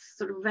that those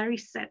sort of very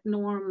set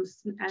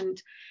norms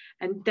and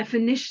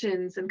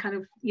definitions and kind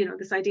of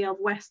this idea of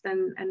West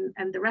and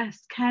the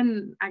rest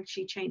can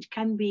actually change,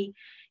 can be,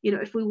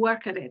 if we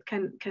work at it,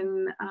 can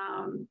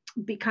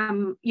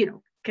become,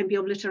 can be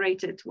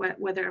obliterated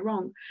where they're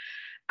wrong.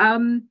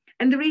 And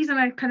the reason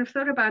I kind of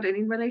thought about it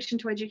in relation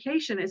to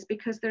education is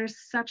because there's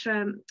such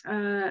a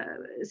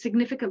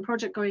significant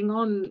project going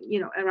on,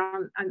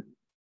 around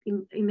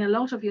in a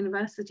lot of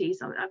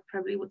universities, I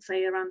probably would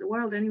say around the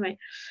world anyway,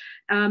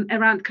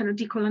 around kind of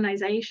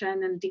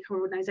decolonization and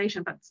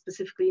decolonization, but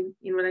specifically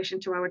in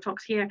relation to our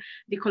talks here,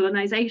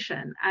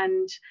 decolonization,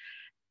 and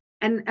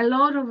a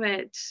lot of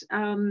it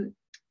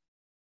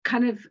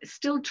kind of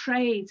still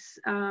trades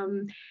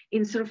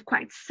in sort of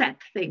quite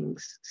set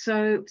things.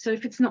 So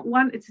if it's not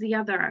one, it's the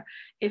other.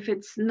 If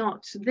it's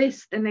not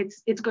this, then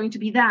it's going to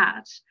be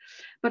that.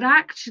 But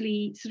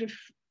actually, sort of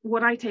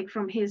what I take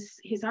from his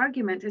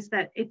argument is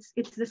that it's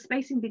the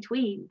space in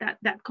between,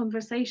 that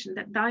conversation,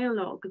 that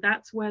dialogue,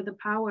 that's where the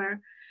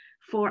power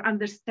for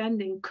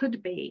understanding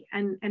could be,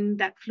 and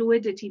that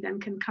fluidity then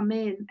can come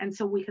in, and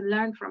so we can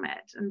learn from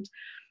it, and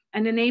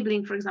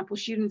enabling, for example,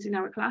 students in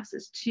our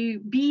classes to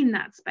be in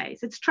that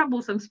space. It's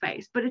troublesome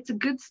space, but it's a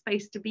good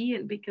space to be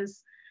in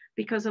because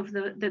of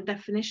the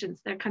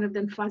definitions. They're kind of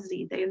then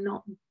fuzzy, they are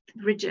not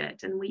rigid,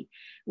 and we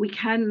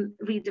can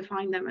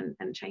redefine them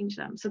and change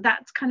them. So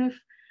that's kind of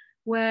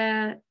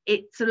where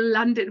it sort of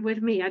landed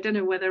with me. I don't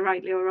know whether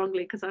rightly or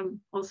wrongly, because I'm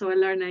also a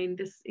learner in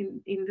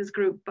this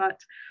group, but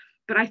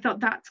I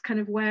thought that's kind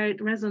of where it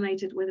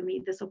resonated with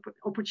me, this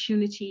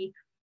opportunity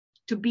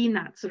to be in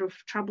that sort of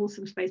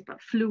troublesome space,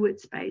 but fluid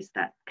space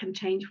that can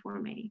change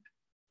for me.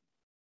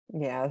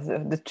 Yeah,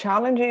 the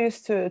challenge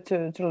is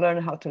to learn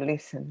how to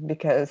listen,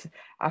 because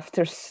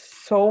after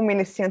so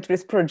many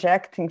centuries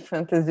projecting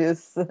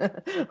fantasies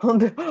on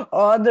the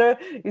other,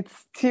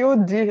 it's still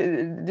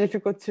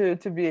difficult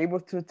to be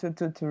able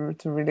to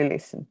really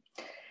listen.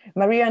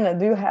 Mariana,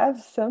 do you have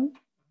some?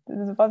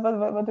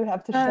 What do you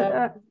have to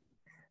share?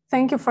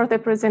 Thank you for the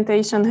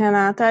presentation,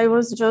 Renata. I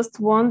was just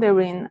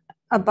wondering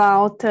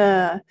about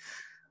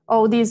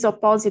all these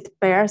opposite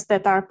pairs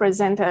that are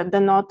presented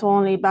not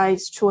only by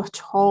Stuart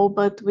Hall,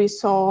 but we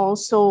saw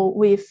also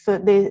with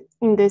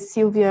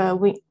Sylvia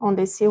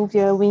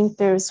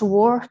Wynter's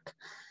work.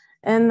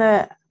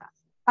 And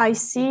I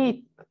see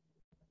it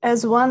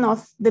as one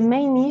of the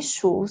main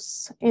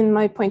issues, in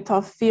my point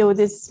of view,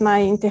 this is my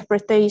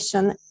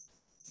interpretation,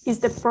 is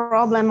the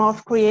problem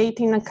of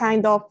creating a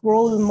kind of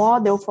role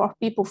model for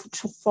people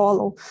to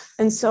follow.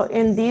 And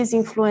this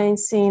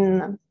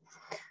influencing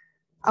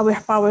our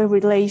power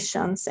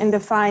relations and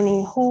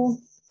defining who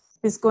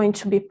is going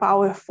to be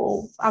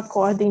powerful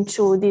according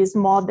to these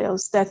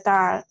models that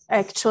are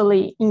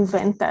actually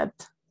invented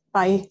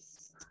by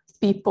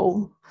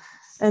people.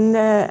 And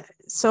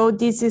so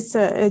this is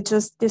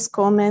just this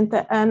comment.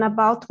 And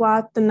about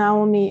what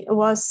Naomi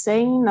was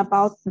saying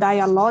about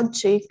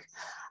dialogic,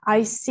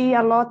 I see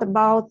a lot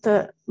about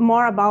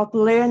more about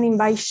learning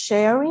by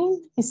sharing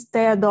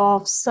instead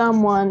of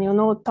someone,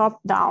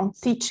 top down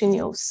teaching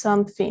you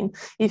something.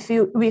 If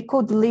we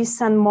could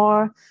listen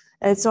more,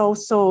 as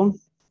also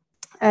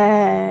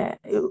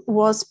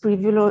was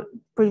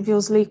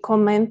previously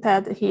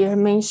commented here,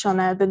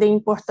 mentioned the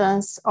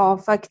importance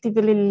of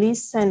actively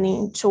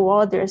listening to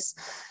others.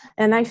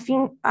 And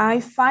I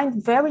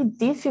find very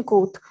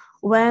difficult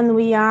when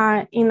we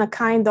are in a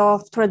kind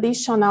of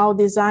traditional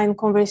design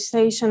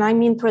conversation. I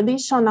mean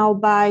traditional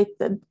by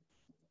the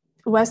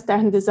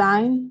Western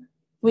design,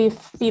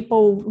 with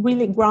people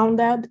really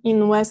grounded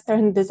in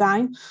Western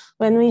design,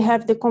 when we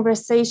have the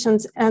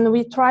conversations and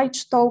we try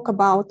to talk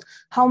about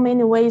how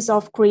many ways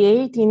of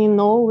creating and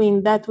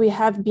knowing that we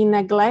have been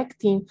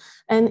neglecting,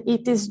 and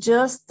it is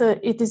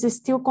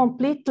still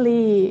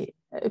completely,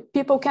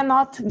 people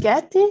cannot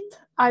get it.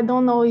 I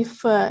don't know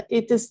if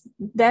it is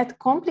that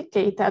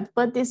complicated,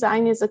 but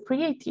design is a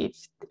creative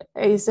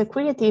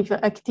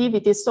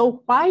activity.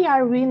 So why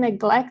are we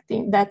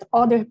neglecting that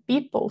other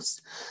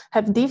peoples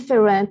have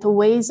different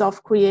ways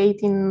of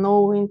creating,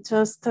 knowing?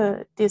 Just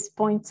these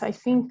points, I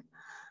think.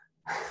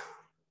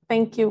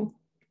 Thank you.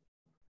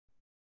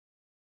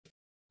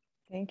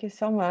 Thank you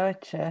so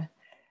much.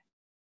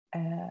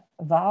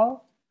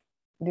 Val,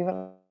 do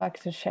you like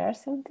to share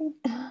something?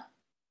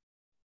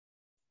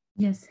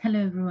 Yes, hello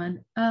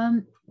everyone.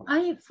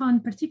 I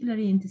found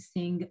particularly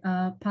interesting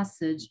a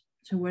passage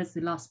towards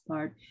the last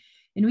part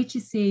in which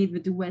you say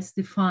that the West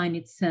defines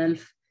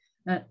itself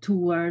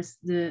towards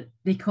the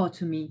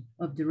dichotomy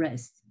of the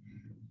rest.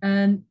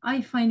 And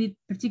I find it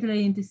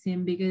particularly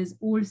interesting because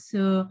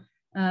also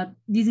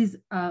this is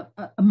a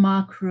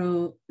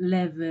macro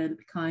level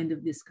kind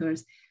of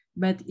discourse,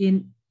 but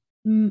in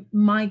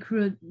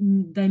micro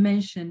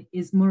dimension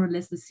is more or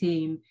less the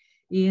same.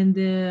 In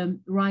the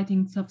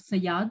writings of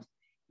Sayad,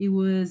 he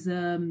was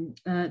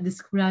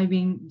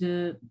describing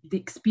the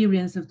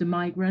experience of the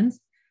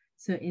migrants.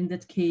 So in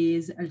that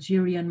case,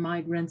 Algerian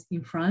migrants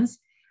in France,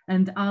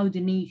 and how the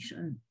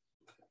nation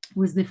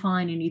was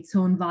defining its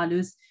own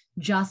values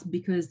just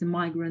because the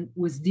migrant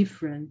was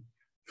different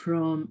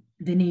from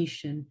the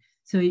nation.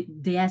 So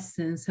the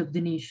essence of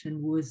the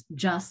nation was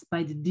just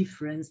by the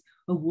difference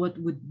of what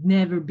would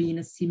never been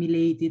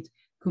assimilated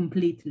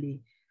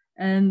completely.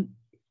 And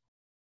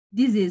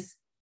this is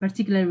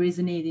particularly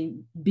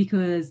resonating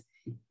because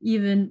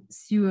even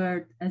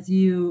Stuart, as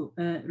you,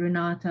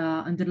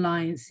 Renata,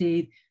 underlined,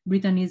 said,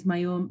 Britain is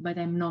my own, but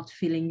I'm not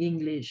feeling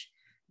English.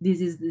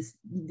 This is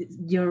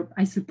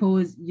I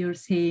suppose your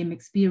same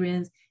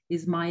experience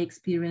is my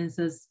experience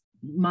as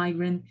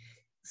migrant.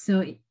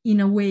 So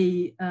in a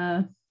way,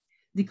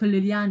 the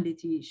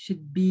coloniality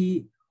should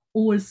be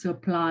also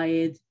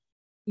applied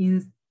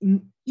in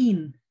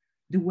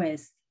the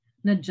West,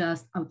 not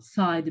just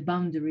outside the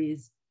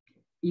boundaries,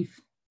 if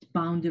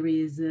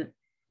boundaries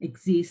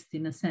exist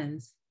in a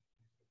sense.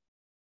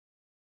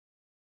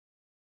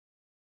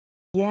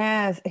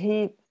 Yes,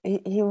 he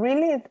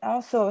really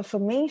also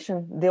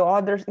mentioned the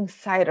others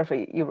inside of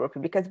Europe,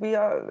 because we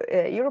are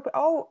Europe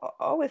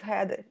always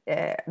had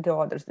the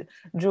others, the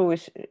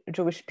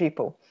Jewish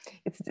people.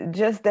 It's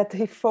just that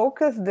he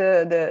focused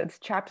the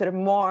chapter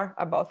more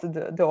about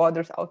the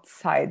others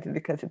outside,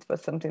 because it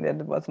was something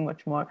that was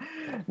much more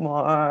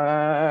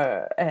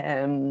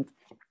in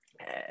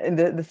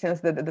the sense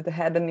that it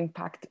had an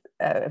impact,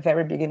 a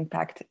very big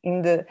impact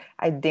in the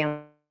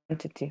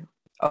identity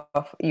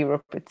of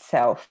Europe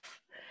itself.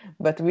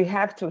 But we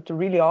have to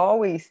really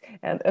always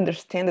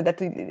understand that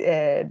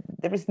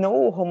there is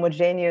no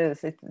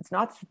homogeneous. It's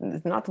not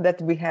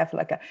that we have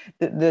like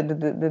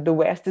the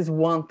West is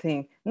one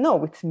thing.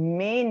 No, it's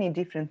many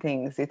different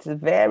things. It's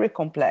very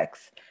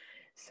complex.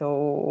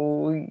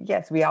 So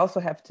yes, we also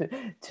have to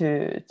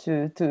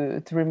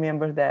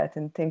remember that,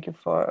 and thank you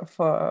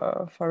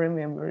for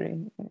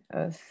remembering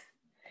us.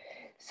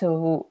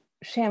 So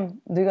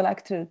Shem, do you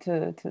like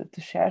to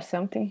share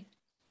something?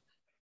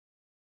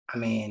 I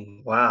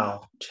mean,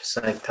 wow,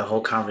 just like the whole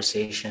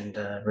conversation,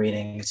 the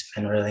reading, it's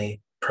been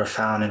really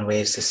profound in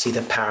ways to see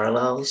the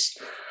parallels.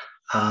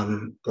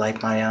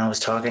 Like Mariana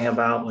was talking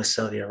about with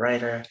Sylvia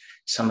Ryder,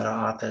 some of the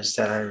authors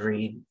that I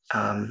read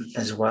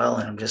as well.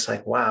 And I'm just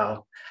like,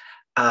 wow,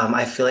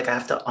 I feel like I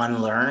have to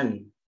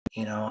unlearn,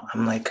 you know,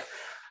 I'm like,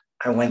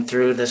 I went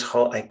through this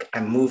whole, like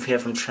I moved here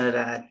from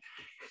Trinidad,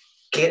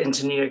 get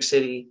into New York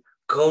City,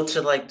 go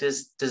to like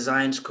this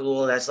design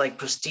school that's like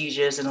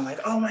prestigious, and I'm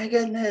like, oh my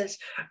goodness,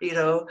 you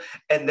know.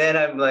 And then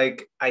I'm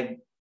like,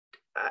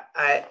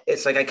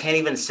 it's like I can't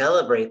even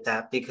celebrate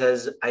that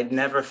because I'd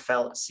never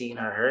felt seen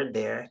or heard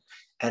there.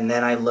 And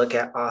then I look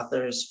at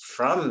authors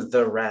from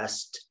the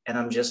rest, and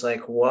I'm just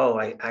like, whoa,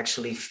 I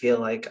actually feel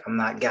like I'm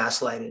not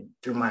gaslighted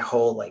through my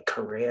whole like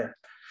career.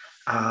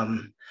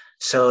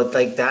 So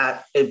like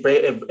that,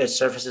 it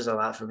surfaces a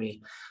lot for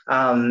me.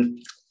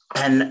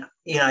 And,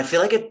 you know, I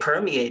feel like it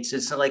permeates.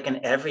 It's like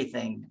in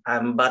everything.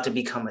 I'm about to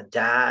become a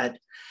dad,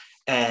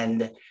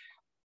 and,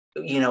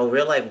 you know,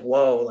 we're like,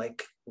 whoa,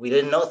 like we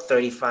didn't know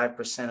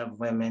 35% of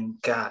women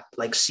got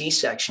like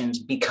C-sections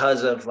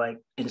because of like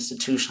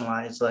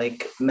institutionalized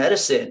like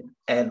medicine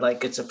and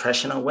like its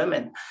oppression of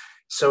women.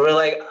 So we're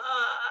like,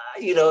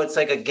 you know, it's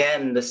like,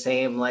 again, the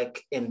same,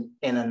 like in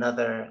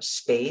another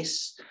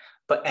space.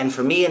 But, and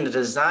for me in the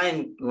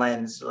design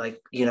lens, like,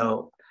 you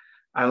know,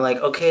 I'm like,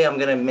 okay, I'm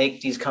going to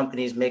make these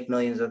companies make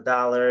millions of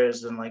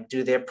dollars and like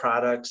do their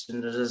products in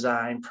the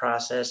design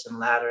process and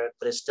ladder it,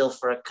 but it's still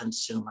for a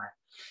consumer.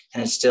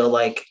 And it's still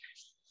like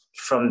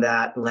from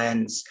that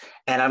lens.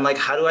 And I'm like,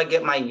 how do I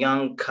get my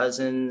young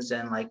cousins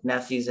and like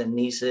nephews and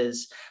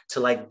nieces to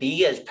like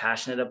be as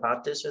passionate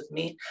about this with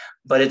me?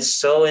 But it's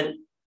so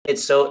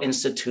it's so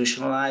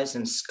institutionalized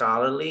and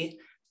scholarly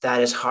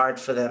that it's hard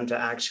for them to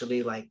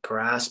actually like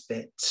grasp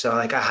it. So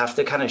like I have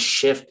to kind of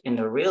shift in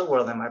the real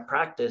world in my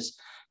practice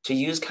to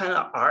use kind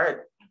of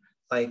art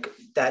like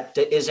that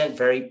isn't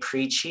very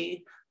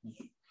preachy.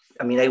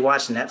 I mean, I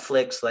watch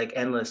Netflix like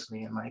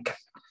endlessly and like,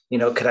 you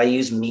know, could I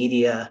use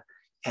media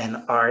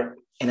and art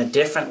in a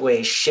different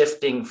way,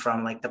 shifting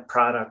from like the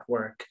product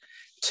work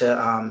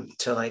to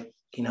like,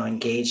 you know,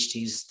 engage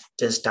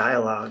this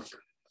dialogue.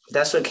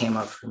 That's what came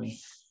up for me.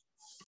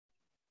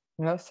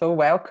 Yeah, so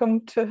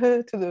welcome to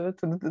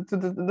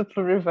the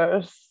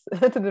pluriverse,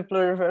 to the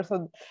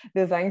pluriversal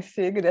design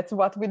SIG. That's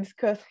what we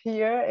discuss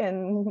here,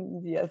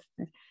 and yes,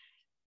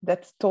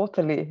 that's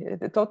totally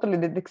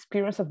the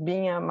experience of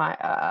being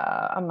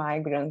a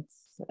migrant,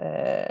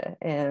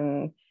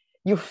 and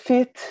you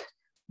fit,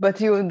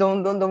 but you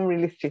don't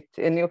really fit,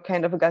 and you're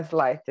kind of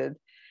gaslighted.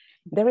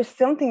 There is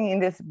something in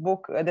this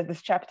book,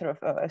 this chapter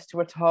of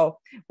Stuart Hall,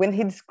 when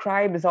he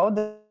describes all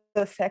the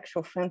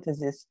sexual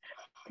fantasies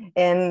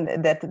and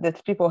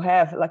that people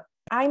have. Like,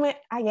 I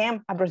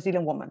am a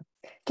Brazilian woman.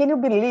 Can you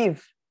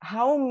believe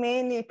how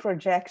many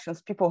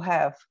projections people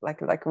have?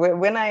 Like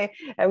when I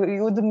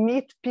would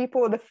meet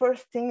people, the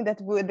first thing that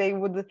they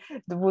would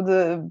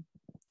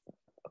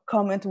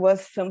comment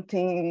was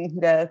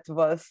something that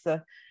was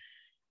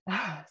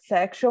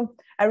sexual.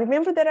 I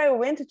remember that I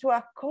went to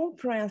a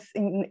conference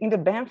in the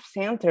Banff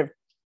Center.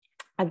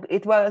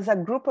 It was a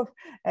group of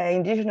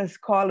indigenous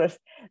scholars.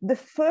 The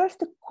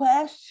first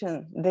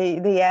question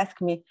they asked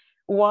me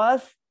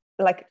was,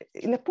 like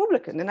in a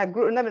public, in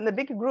a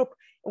big group,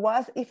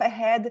 was if I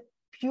had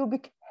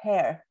pubic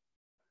hair.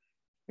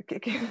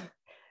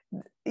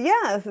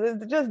 Yes,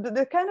 just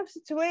the kind of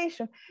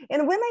situation.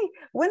 And when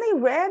I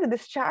read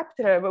this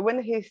chapter, but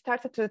when he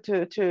started to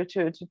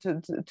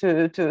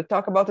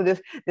talk about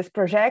this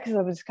projections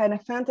of this kind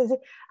of fantasy,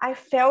 I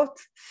felt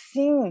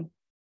seen.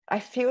 I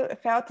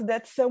felt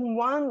that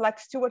someone like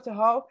Stuart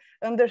Hall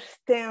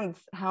understands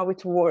how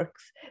it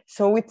works.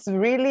 So it's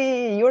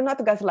really, you're not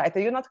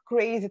gaslighted, you're not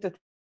crazy to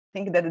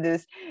think that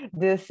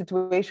this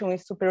situation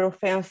is super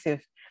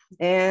offensive.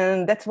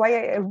 And that's why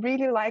I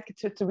really like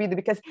to read it,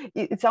 because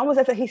it's almost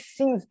as if he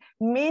sees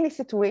many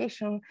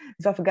situations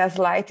of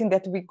gaslighting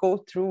that we go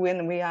through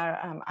when we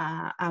are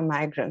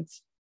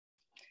migrants.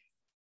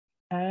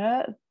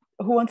 Who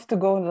wants to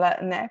go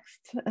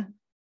next?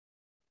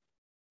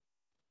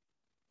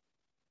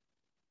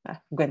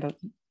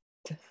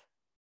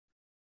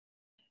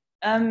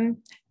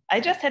 I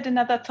just had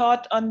another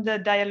thought on the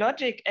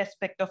dialogic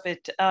aspect of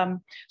it.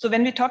 So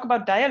when we talk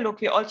about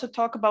dialogue, we also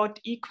talk about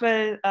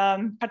equal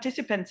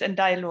participants in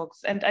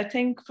dialogues. And I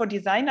think for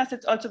designers,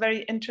 it's also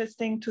very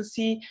interesting to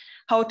see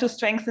how to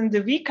strengthen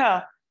the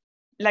weaker,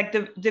 like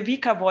the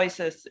weaker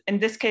voices. In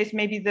this case,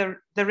 maybe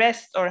the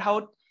rest, or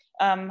how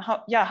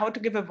to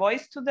give a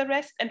voice to the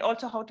rest, and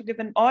also how to give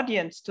an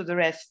audience to the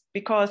rest,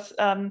 because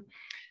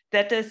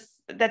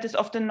that is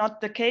often not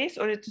the case,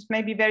 or it is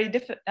maybe very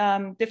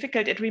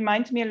difficult. It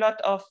reminds me a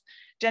lot of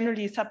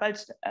generally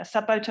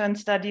subaltern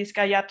studies,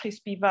 Gayatri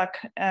Spivak,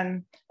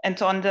 and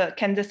so on,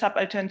 Can the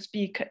Subaltern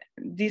Speak,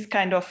 these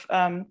kind of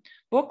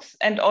books,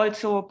 and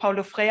also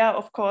Paulo Freire,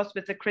 of course,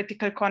 with the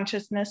critical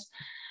consciousness.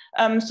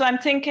 So I'm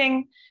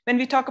thinking, when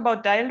we talk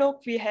about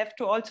dialogue, we have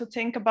to also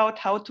think about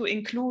how to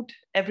include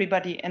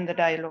everybody in the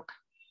dialogue.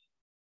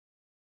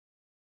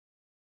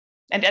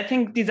 And I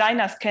think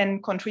designers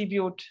can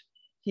contribute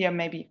here,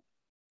 maybe.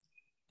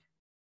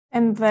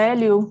 And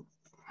value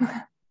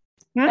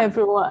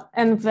everyone,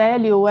 and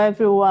value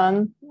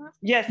everyone.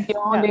 Yes.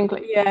 Beyond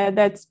English. Yeah,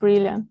 that's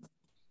brilliant.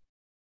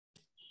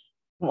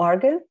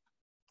 Morgan?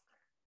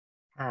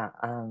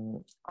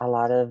 A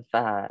lot of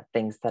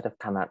things that have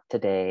come up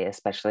today,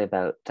 especially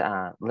about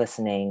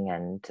listening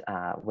and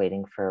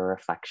waiting for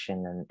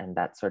reflection and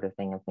that sort of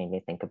thing, have made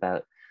me think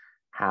about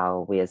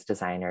how we as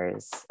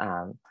designers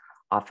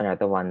often are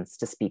the ones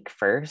to speak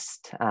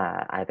first,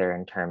 either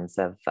in terms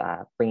of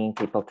bringing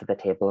people to the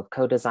table of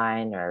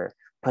co-design or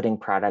putting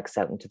products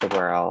out into the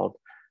world.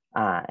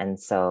 And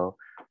so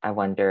I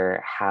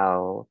wonder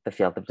how the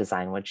field of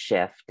design would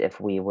shift if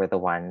we were the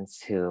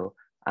ones who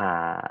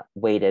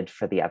waited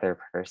for the other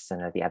person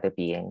or the other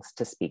beings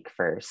to speak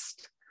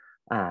first,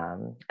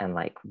 and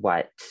like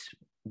what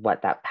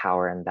that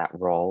power and that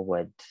role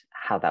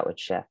how that would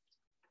shift.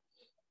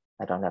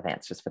 I don't have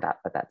answers for that,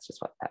 but that's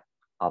just what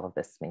all of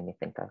this made me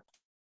think of.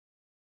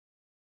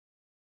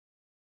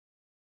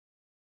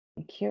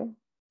 Thank you.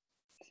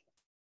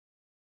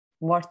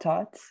 More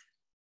thoughts?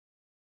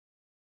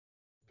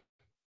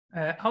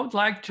 I would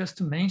like just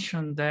to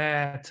mention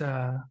that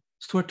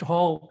Stuart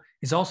Hall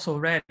is also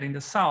read in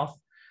the South,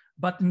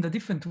 but in a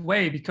different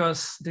way,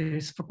 because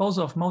this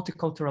proposal of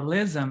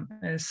multiculturalism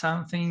is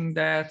something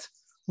that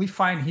we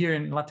find here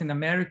in Latin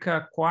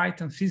America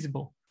quite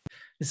unfeasible.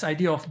 This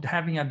idea of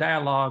having a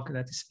dialogue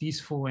that is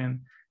peaceful and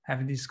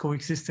having this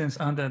coexistence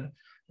under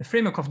the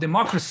framework of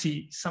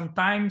democracy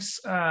sometimes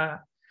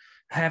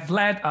have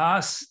led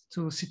us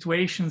to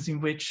situations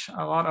in which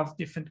a lot of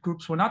different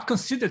groups were not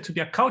considered to be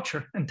a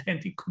culture, and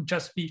then it could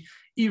just be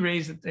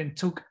erased and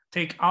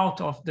take out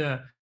of the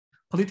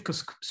political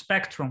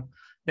spectrum.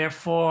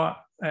 Therefore,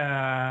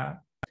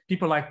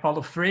 people like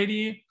Paulo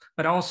Freire,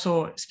 but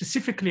also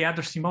specifically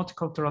addressing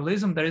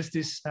multiculturalism, there is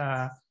this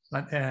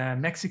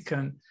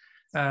Mexican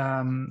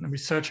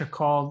researcher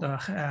called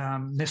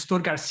Nestor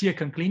Garcia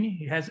Canclini.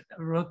 He has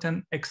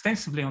written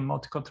extensively on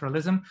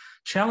multiculturalism,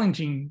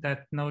 challenging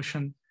that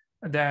notion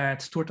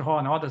that Stuart Hall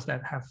and others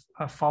that have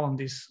followed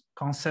this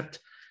concept,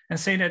 and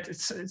say that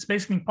it's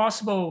basically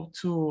impossible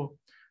to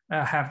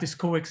have this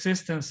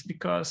coexistence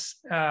because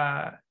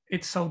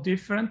it's so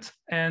different.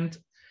 And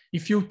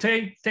if you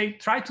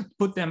try to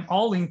put them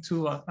all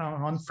into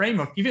one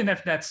framework, even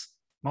if that's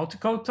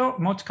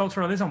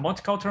multiculturalism,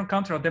 multicultural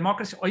country, or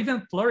democracy, or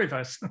even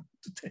pluriverse,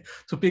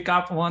 to pick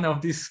up one of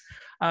these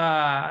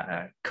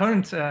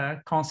current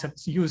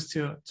concepts used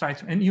to try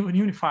to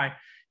unify,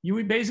 you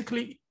will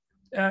basically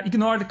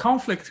ignore the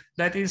conflict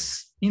that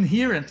is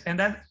inherent. And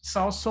that's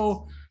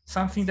also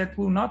something that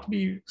will not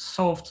be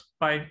solved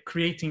by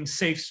creating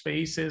safe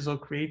spaces or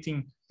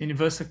creating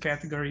universal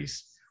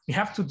categories. We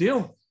have to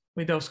deal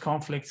with those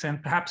conflicts,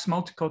 and perhaps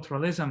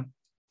multiculturalism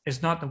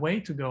is not the way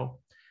to go.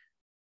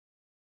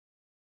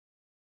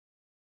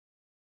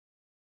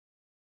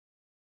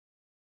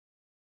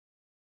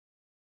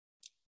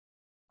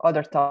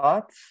 Other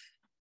thoughts?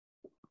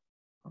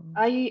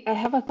 I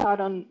have a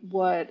thought on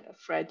what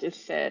Fred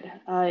just said.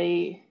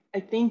 I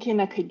think in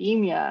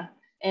academia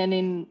and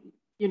in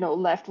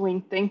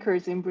left-wing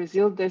thinkers in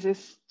Brazil, this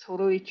is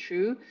totally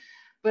true.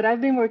 But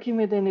I've been working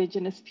with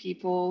indigenous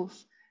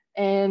peoples,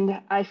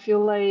 and I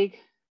feel like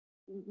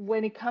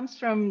when it comes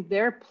from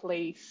their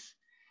place,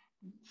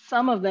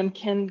 some of them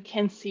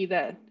can see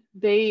that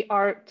they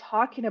are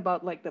talking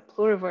about like the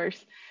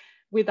pluriverse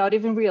without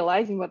even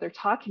realizing what they're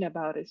talking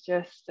about. It's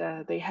just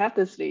they have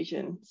this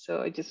vision.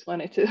 So I just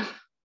wanted to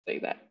say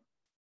that.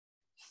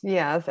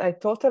 Yes, I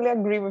totally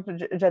agree with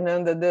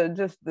Jananda.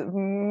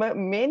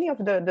 Many of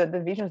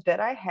the visions that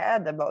I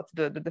had about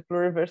the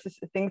pluriverse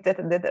things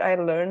that I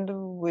learned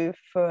with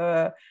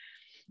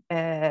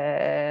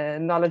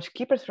knowledge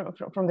keepers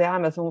from the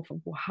Amazon,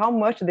 how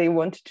much they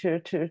want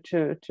to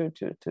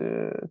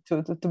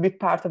be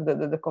part of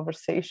the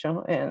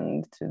conversation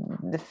and to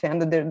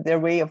defend their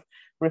way of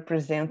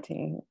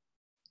representing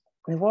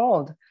the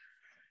world.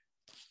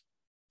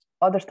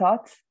 Other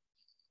thoughts?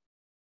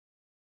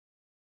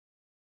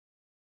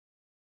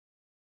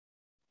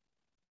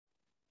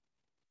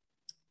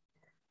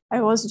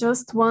 I was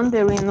just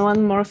wondering,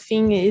 one more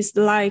thing is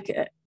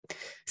like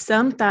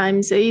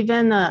sometimes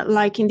even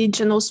like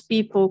indigenous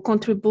people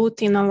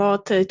contributing a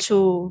lot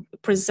to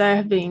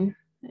preserving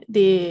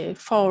the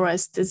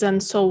forests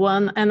and so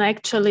on, and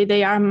actually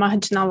they are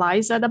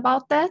marginalized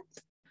about that,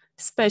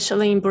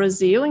 especially in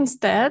Brazil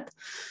instead.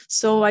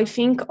 So I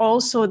think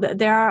also that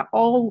there are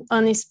all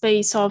in a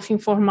space of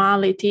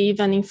informality,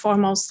 even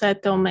informal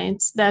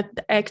settlements, that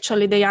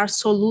actually they are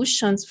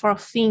solutions for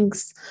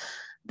things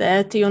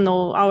that,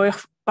 our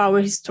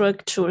power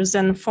structures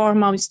and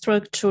formal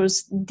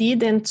structures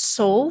didn't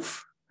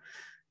solve.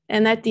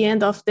 And at the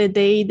end of the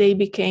day, they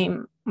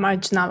became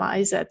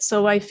marginalized.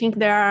 So I think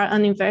there are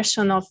an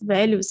inversion of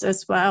values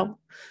as well,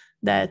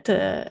 that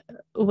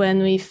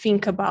when we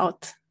think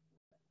about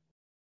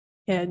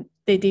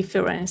the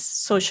difference,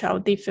 social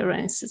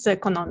differences,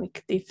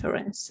 economic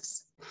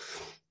differences.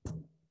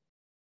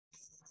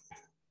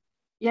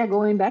 Yeah,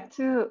 going back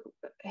to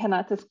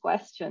Renata's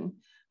question,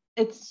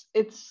 it's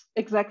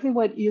exactly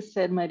what you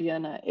said,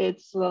 Mariana.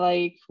 It's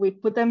like we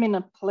put them in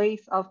a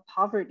place of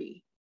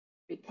poverty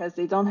because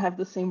they don't have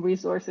the same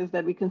resources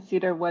that we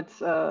consider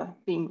what's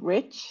being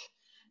rich.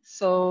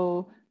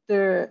 So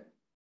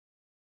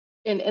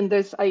and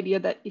this idea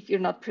that if you're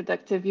not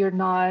productive, you're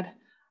not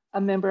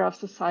a member of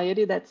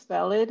society. That's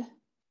valid.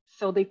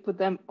 So they put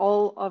them,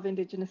 all of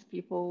indigenous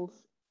peoples,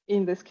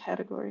 in this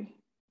category.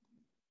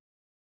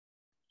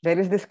 There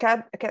is this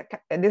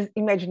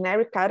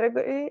imaginary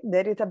category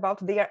that is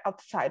about they are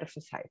outside of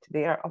society.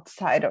 They are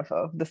outside of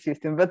the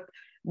system, but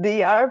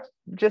they are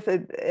just,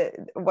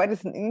 what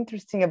is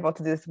interesting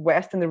about this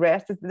West and the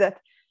rest is that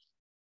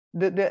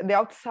the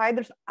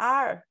outsiders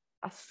are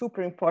a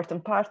super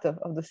important part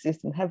of the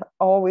system, have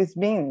always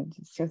been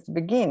since the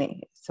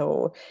beginning.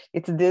 So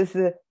it's this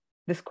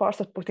discourse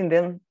of putting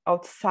them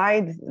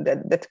outside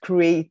that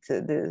creates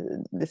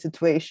the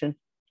situation.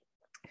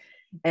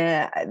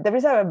 There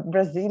is a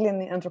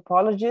Brazilian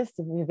anthropologist,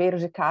 Viveiro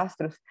de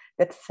Castro,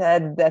 that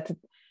said that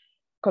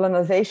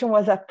colonization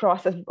was a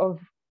process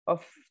of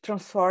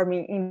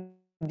transforming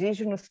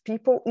indigenous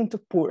people into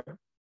poor.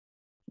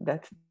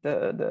 That's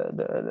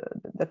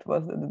that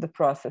was the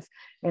process,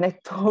 and I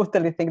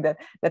totally think that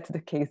that's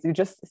the case. You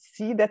just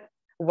see that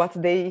what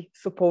they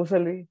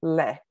supposedly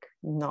lack,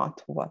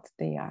 not what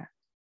they are.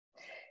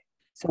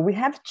 So we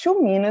have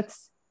 2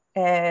 minutes.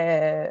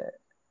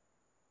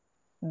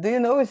 Do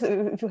you know if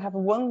you have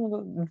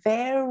one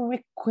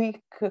very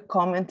quick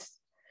comment,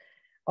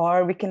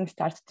 or we can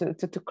start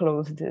to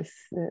close this?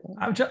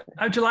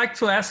 I'd like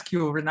to ask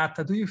you,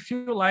 Renata, do you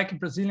feel like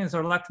Brazilians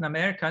or Latin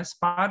America is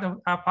part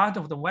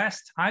of the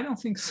West? I don't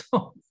think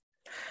so.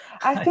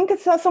 I think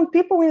it's some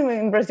people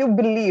in Brazil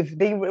believe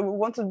they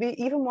want to be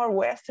even more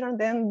Western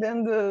than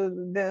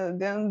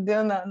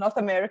North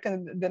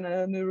American,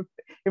 than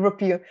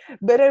European.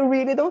 But I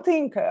really don't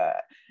think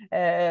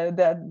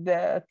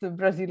that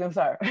Brazilians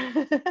are.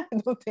 I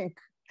don't think.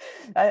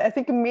 I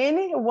think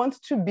many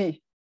want to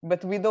be,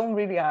 but we don't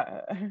really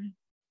are.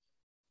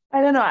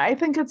 I don't know. I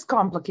think it's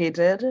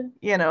complicated.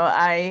 You know,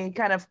 I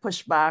kind of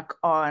push back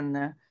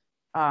on.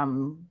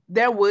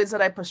 There are words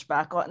that I push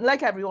back on,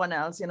 like everyone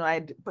else. You know,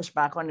 I push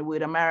back on the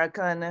word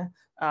American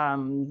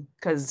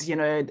because you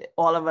know,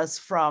 all of us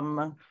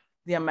from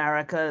the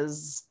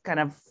Americas kind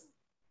of,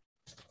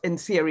 in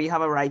theory,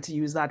 have a right to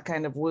use that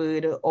kind of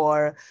word.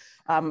 Or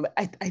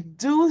I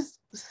do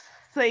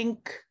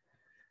think,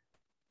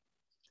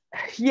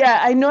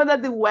 yeah, I know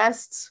that the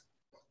West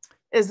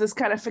is this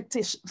kind of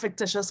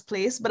fictitious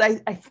place, but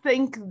I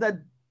think that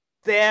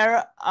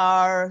there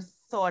are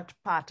thought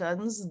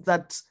patterns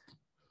that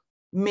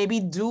maybe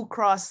do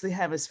cross the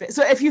hemisphere.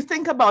 So if you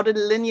think about it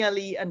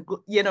linearly and,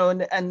 you know,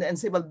 and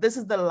say, well, this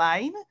is the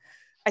line,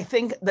 I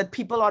think that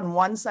people on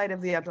one side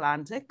of the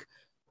Atlantic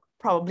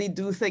probably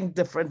do think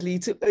differently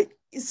too.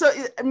 So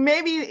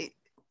maybe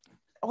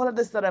all of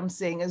this that I'm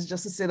saying is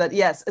just to say that,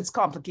 yes, it's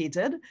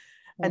complicated.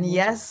 And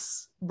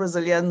yes,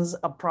 Brazilians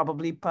are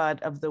probably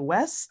part of the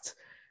West,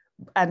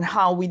 and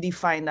how we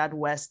define that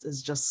West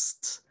is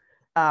just,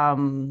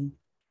 it'll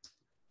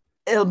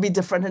be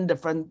different in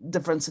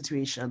different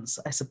situations,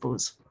 I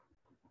suppose.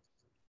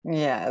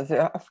 Yes,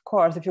 of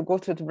course. If you go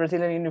to the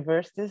Brazilian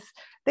universities,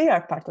 they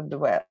are part of the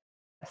West.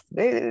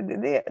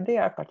 They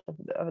are part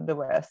of the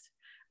West.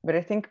 But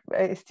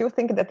I still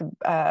think that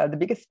the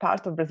biggest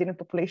part of Brazilian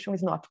population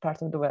is not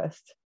part of the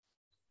West.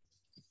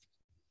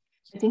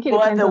 I think it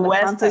depends on the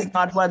West context. is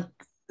not what.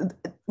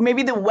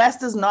 Maybe the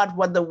West is not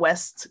what the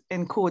West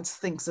in quotes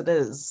thinks it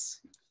is.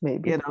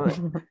 Maybe, you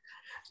know.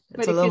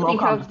 But if you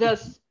think of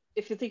this,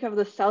 if you think of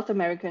the South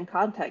American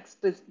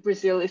context,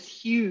 Brazil is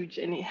huge,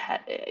 and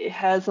it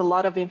has a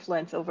lot of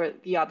influence over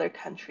the other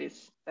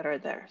countries that are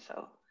there.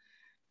 So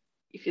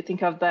if you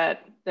think of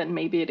that, then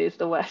maybe it is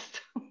the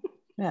West.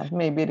 Yeah,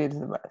 maybe it is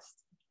the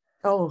West.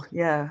 Oh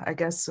yeah, I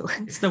guess so.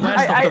 It's the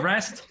West of the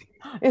rest.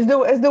 It's the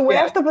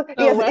West of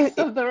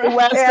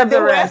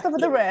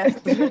the rest.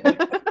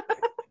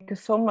 Thank you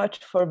so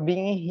much for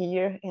being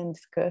here and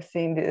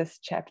discussing this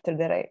chapter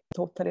that I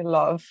totally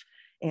love,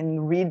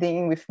 and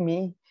reading with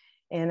me.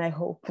 And I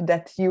hope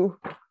that you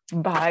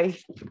buy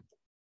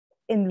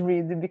and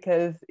read,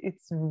 because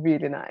it's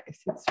really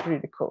nice. It's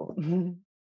really cool.